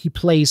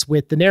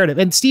narrative.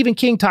 And Stephen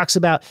King talks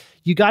about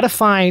you got to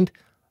find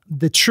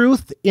the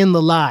truth in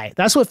the lie.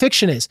 That's what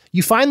fiction is.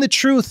 You find the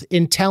truth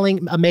in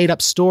telling a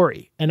made-up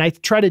story, and I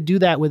try to do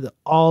that with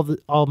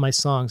all my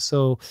songs.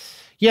 So,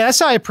 yeah, that's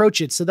how I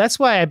approach it. So that's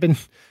why I've been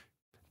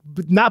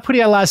not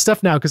putting out a lot of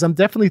stuff now, because I'm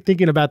definitely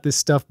thinking about this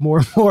stuff more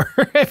and more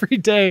every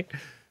day.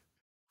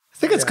 I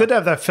think it's good to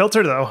have that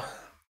filter, though.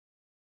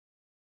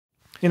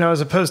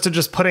 As opposed to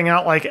just putting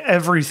out like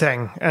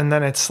everything, and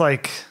then it's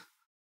like,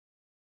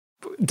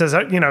 does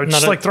that,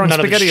 just like throwing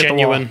spaghetti at the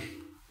wall.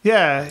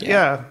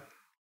 Yeah.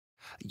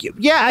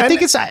 I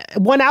think it's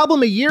one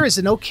album a year is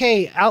an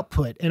okay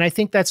output. And I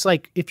think that's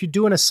like, if you're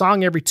doing a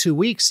song every 2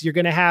 weeks, you're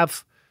going to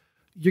have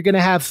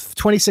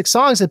 26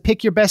 songs and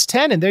pick your best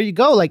 10. And there you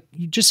go. Like,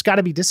 you just got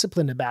to be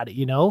disciplined about it,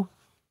 Yeah,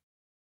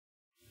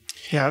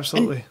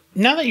 absolutely.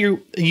 And now that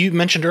you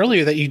mentioned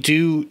earlier that you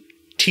do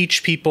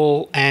teach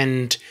people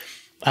and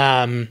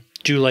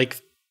do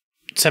like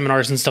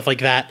seminars and stuff like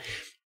that,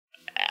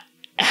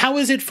 how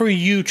is it for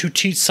you to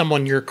teach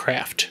someone your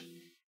craft?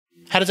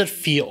 How does it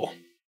feel?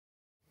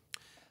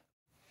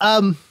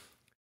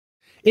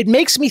 It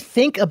makes me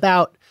think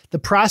about the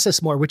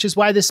process more, which is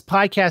why this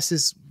podcast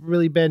has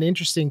really been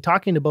interesting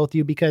talking to both of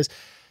you, because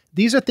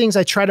these are things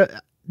I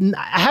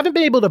haven't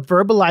been able to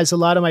verbalize a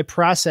lot of my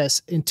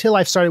process until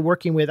I've started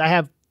working with. I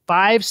have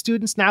 5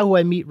 students now who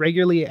I meet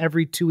regularly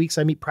every 2 weeks.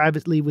 I meet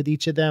privately with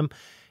each of them.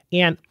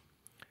 And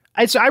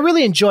I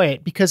really enjoy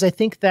it because I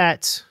think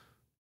that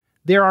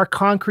there are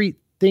concrete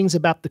things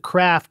about the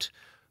craft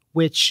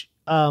which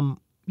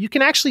you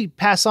can actually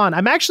pass on.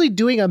 I'm actually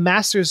doing a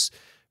master's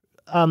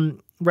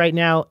right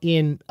now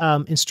in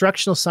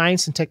instructional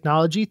science and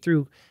technology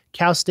through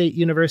Cal State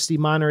University,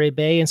 Monterey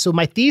Bay. And so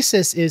my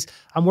thesis is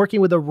I'm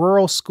working with a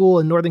rural school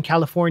in Northern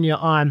California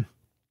on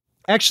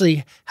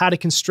actually how to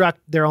construct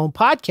their own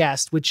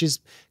podcast, which is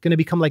going to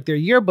become like their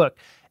yearbook.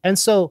 And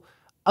so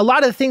a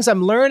lot of the things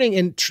I'm learning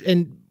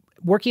and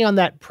working on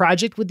that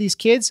project with these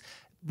kids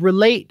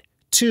relate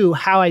to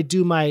how I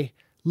do my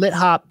lit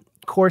hop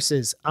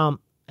courses.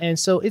 And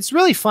so it's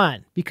really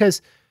fun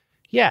because,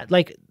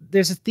 like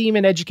there's a theme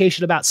in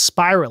education about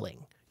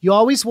spiraling. You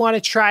always want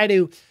to try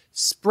to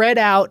spread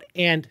out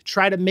and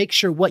try to make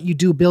sure what you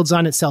do builds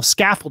on itself,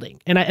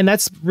 scaffolding. And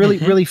that's really,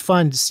 really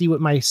fun to see what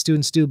my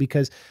students do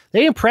because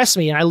they impress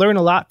me and I learn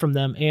a lot from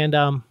them.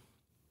 And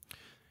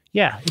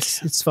yeah,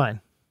 it's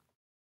fun.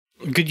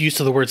 Good use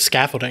of the word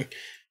scaffolding.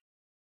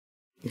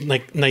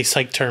 Like, nice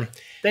psych term.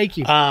 Thank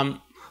you.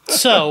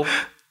 So,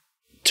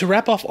 to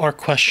wrap off our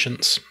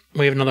questions,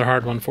 we have another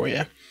hard one for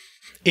you.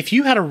 If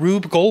you had a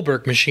Rube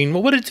Goldberg machine,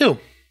 what would it do?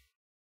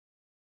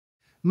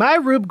 My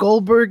Rube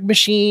Goldberg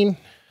machine.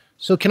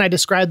 So can I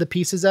describe the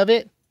pieces of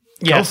it?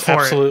 Yes,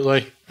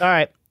 absolutely. All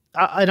right.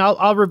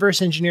 I'll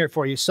reverse engineer it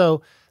for you.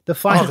 So the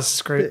final, this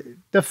is great.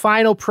 The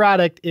final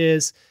product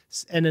is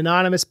an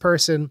anonymous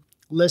person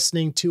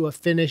listening to a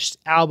finished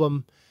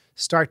album,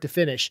 start to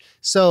finish.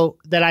 So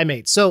that I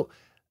made. So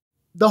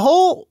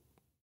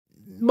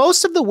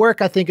most of the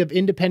work I think of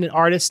independent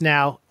artists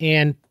now,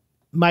 and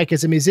Mike,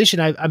 as a musician,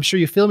 I'm sure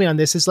you feel me on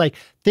this, is like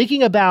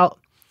thinking about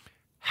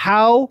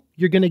how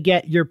you're going to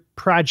get your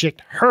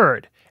project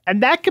heard.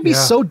 And that can be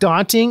so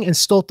daunting and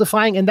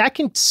stultifying, and that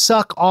can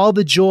suck all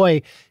the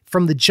joy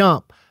from the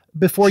jump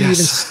before you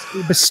even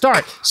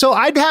start. So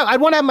I'd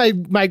want to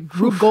have my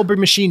Rube Goldberg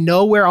machine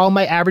know where all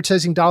my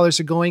advertising dollars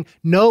are going,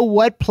 know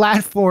what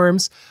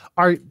platforms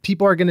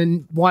people are going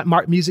to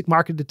want music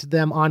marketed to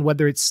them on,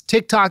 whether it's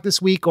TikTok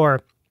this week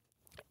or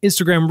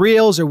Instagram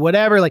Reels or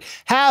whatever, like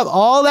have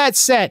all that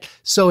set.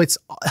 So it's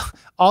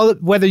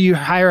whether you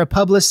hire a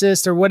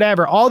publicist or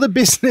whatever, all the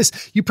business,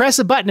 you press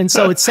a button. And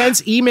so it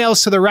sends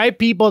emails to the right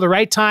people, the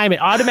right time.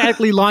 It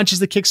automatically launches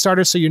the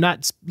Kickstarter. So you're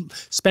not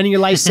spending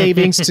your life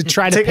savings to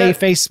try to pay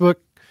Facebook.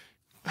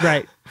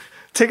 Right.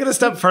 Take it a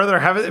step further.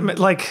 Have it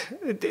like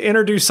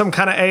introduce some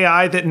kind of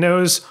AI that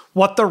knows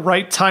what the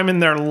right time in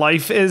their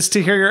life is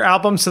to hear your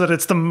album so that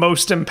it's the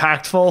most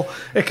impactful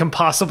it can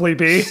possibly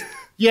be.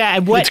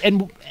 Yeah.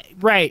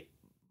 Right.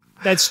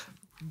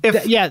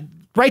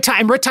 Right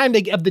time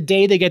of the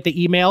day they get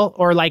the email,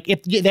 or like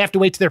if they have to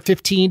wait till they're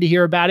 15 to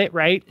hear about it,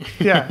 right?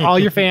 Yeah. All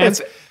your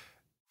fans.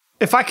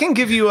 If I can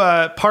give you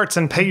parts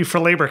and pay you for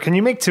labor, can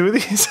you make 2 of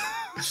these?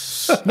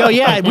 No,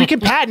 yeah, we can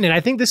patent it.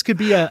 I think this could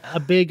be a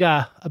big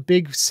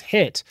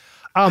hit.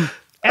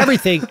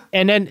 Everything.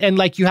 And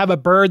like you have a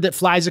bird that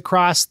flies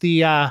across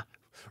the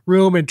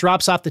room and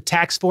drops off the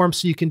tax form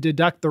so you can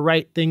deduct the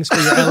right things for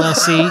your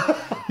LLC.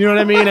 You know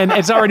what I mean? And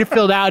it's already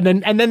filled out.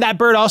 And then that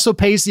bird also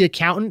pays the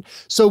accountant.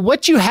 So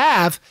what you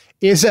have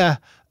is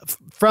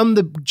from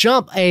the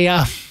jump,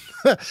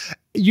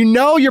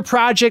 your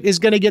project is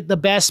going to get the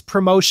best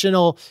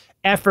promotional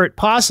effort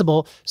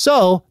possible.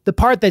 So the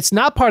part that's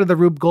not part of the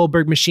Rube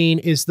Goldberg machine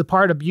is the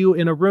part of you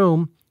in a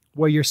room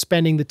where you're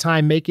spending the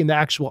time making the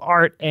actual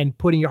art and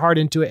putting your heart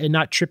into it and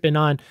not tripping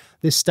on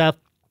this stuff.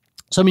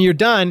 So when you're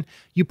done,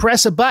 you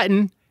press a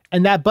button,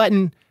 and that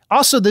button,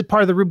 also the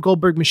part of the Rube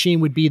Goldberg machine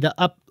would be the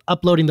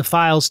uploading the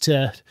files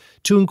to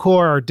TuneCore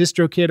or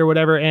DistroKid or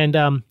whatever,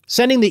 and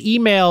sending the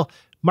email,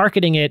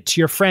 marketing it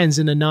to your friends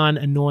in a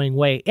non-annoying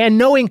way, and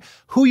knowing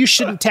who you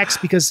shouldn't text,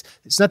 because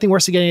it's nothing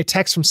worse than getting a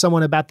text from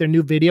someone about their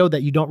new video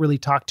that you don't really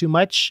talk too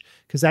much,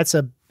 because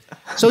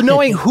so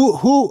knowing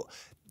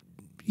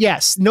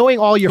knowing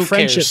all your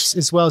friendships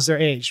as well as their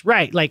age,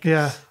 right? Like,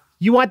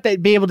 you want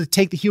that be able to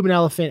take the human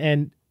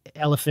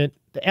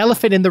the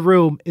elephant in the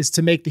room is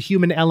to make the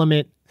human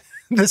element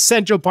the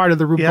central part of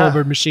the Rube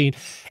Goldberg machine.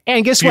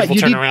 And guess what?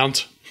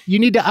 You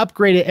need to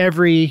upgrade it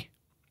every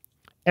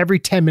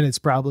 10 minutes,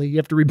 probably. You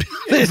have to rebuild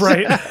it.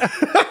 Right.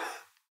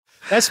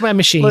 That's my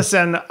machine.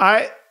 Listen,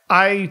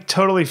 I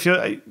totally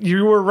feel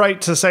you were right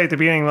to say at the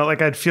beginning that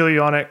like I'd feel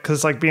you on it,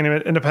 because like being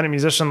an independent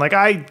musician, like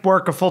I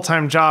work a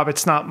full-time job.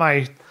 It's not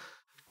my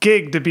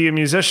gig to be a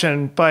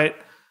musician, but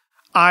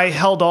I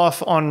held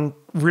off on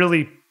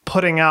really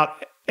putting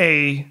out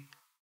a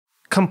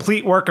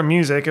complete work of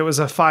music. It was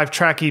a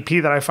 5-track EP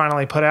that I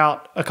finally put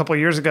out a couple of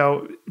years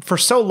ago. For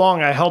so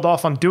long, I held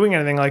off on doing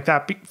anything like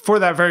that for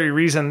that very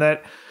reason,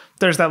 that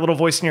there's that little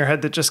voice in your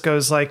head that just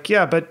goes like,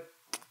 yeah, but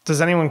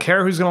does anyone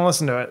care who's going to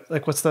listen to it?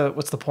 Like, what's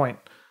the point?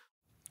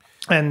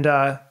 And,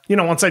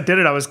 once I did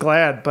it, I was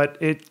glad, but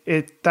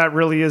that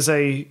really is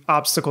a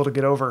obstacle to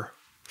get over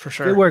for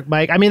sure. Good work,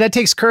 Mike. I mean, that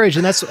takes courage.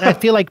 And I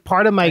feel like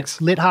part of my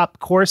Lit Hop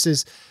course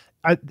is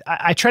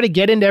I try to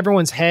get into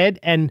everyone's head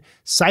and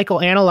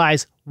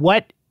psychoanalyze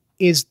what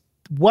is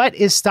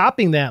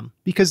stopping them,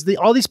 because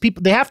all these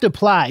people, they have to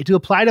apply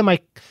to my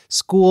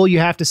school. You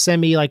have to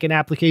send me like an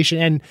application,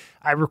 and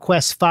I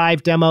request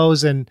 5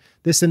 demos and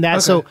this and that.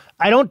 Okay. So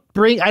I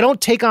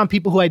don't take on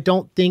people who I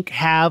don't think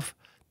have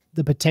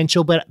the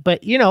potential, but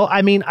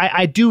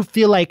I do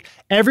feel like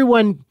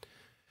everyone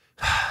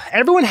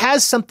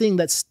has something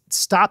that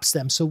stops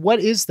them. So what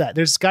is that?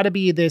 There's got to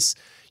be this,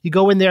 you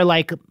go in there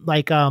like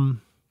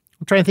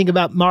I'm trying to think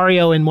about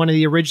Mario in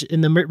the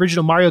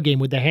original Mario game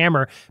with the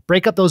hammer.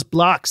 Break up those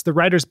blocks, the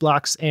writer's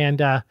blocks, and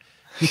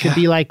you could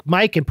be like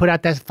Mike and put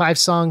out that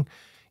 5-song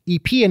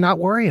EP and not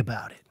worry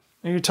about it.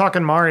 You're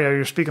talking Mario.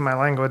 You're speaking my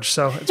language,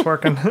 so it's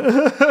working.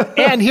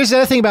 And here's the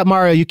other thing about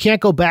Mario: you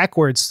can't go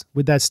backwards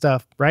with that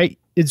stuff, right?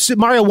 It's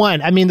Mario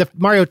 1. I mean, the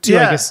Mario 2,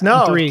 I guess.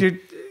 No, 3.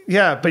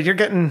 Yeah, but you're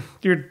going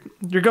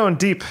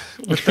deep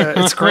with the.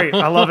 It's great.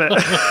 I love it.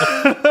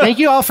 Thank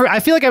you all for. I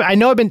feel like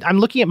I'm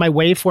looking at my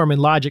waveform in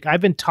Logic. I've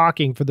been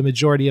talking for the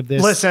majority of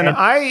this. Listen,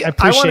 I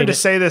wanted to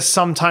say this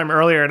sometime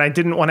earlier, and I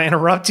didn't want to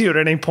interrupt you at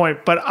any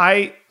point, but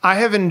I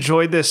have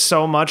enjoyed this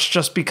so much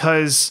just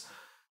because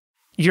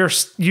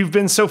you've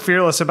been so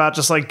fearless about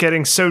just like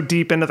getting so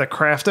deep into the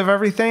craft of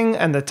everything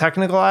and the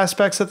technical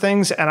aspects of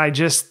things, and I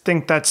just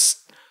think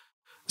that's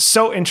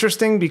so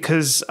interesting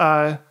because.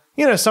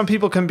 Some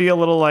people can be a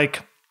little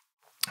like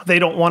they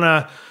don't want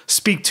to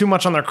speak too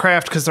much on their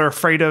craft because they're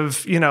afraid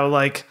of,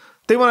 like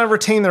they want to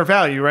retain their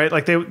value, right?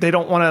 Like they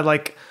don't want to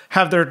like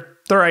have their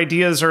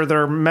ideas or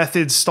their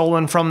methods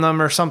stolen from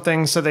them or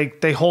something. So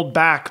they hold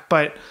back.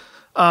 But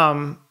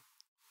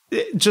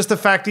just the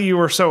fact that you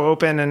were so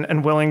open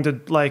and willing to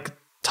like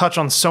touch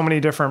on so many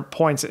different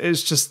points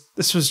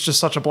this was just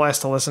such a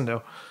blast to listen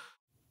to.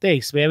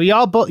 Thanks, man.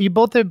 You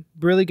both have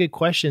really good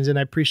questions, and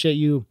I appreciate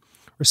you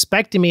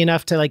respecting me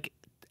enough to like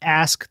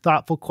ask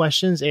thoughtful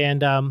questions,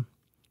 and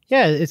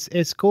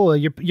it's cool.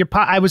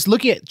 I was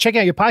checking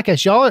out your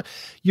podcast. Y'all,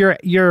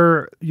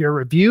 your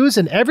reviews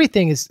and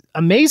everything is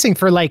amazing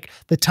for like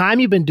the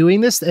time you've been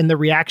doing this and the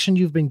reaction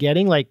you've been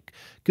getting. Like,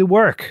 good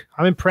work.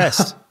 I'm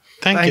impressed.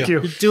 Thank you.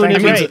 You're doing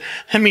it right.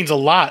 That means a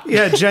lot.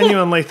 Yeah,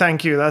 genuinely.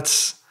 Thank you. That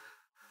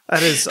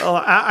is.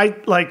 I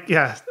like.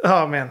 Yeah.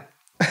 Oh man.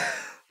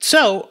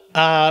 So,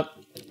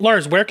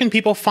 Lars, where can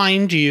people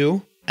find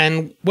you,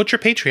 and what's your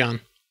Patreon?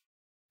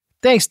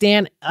 Thanks,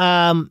 Dan.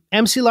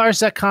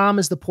 MCLars.com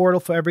is the portal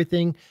for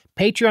everything.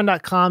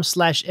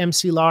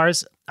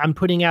 Patreon.com/MCLars. I'm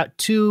putting out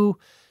 2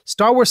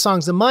 Star Wars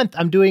songs a month.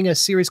 I'm doing a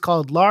series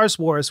called Lars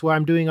Wars, where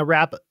I'm doing a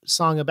rap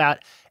song about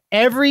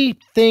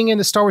everything in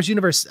the Star Wars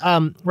universe.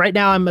 Right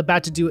now, I'm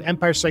about to do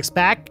Empire Strikes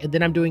Back, and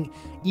then I'm doing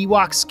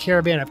Ewoks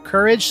Caravan of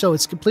Courage. So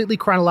it's completely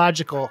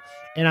chronological,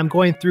 and I'm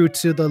going through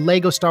to the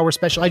Lego Star Wars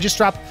special. I just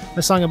dropped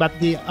a song about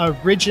the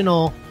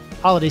original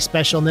holiday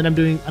special, and then I'm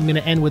going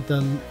to end with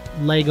the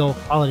Lego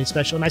holiday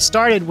special. And I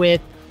started with,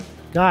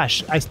 how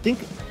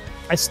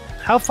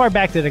far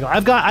back did I go?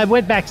 I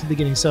went back to the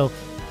beginning. So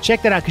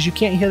check that out, because you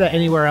can't hear that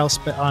anywhere else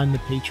but on the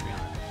Patreon.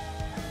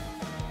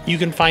 You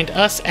can find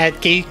us at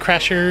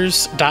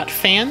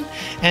gatecrashers.fan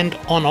and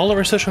on all of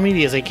our social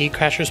medias at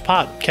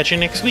gatecrasherspod. Catch you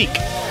next week.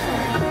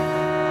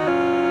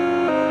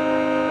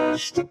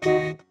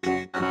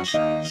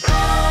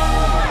 Gatecrashers.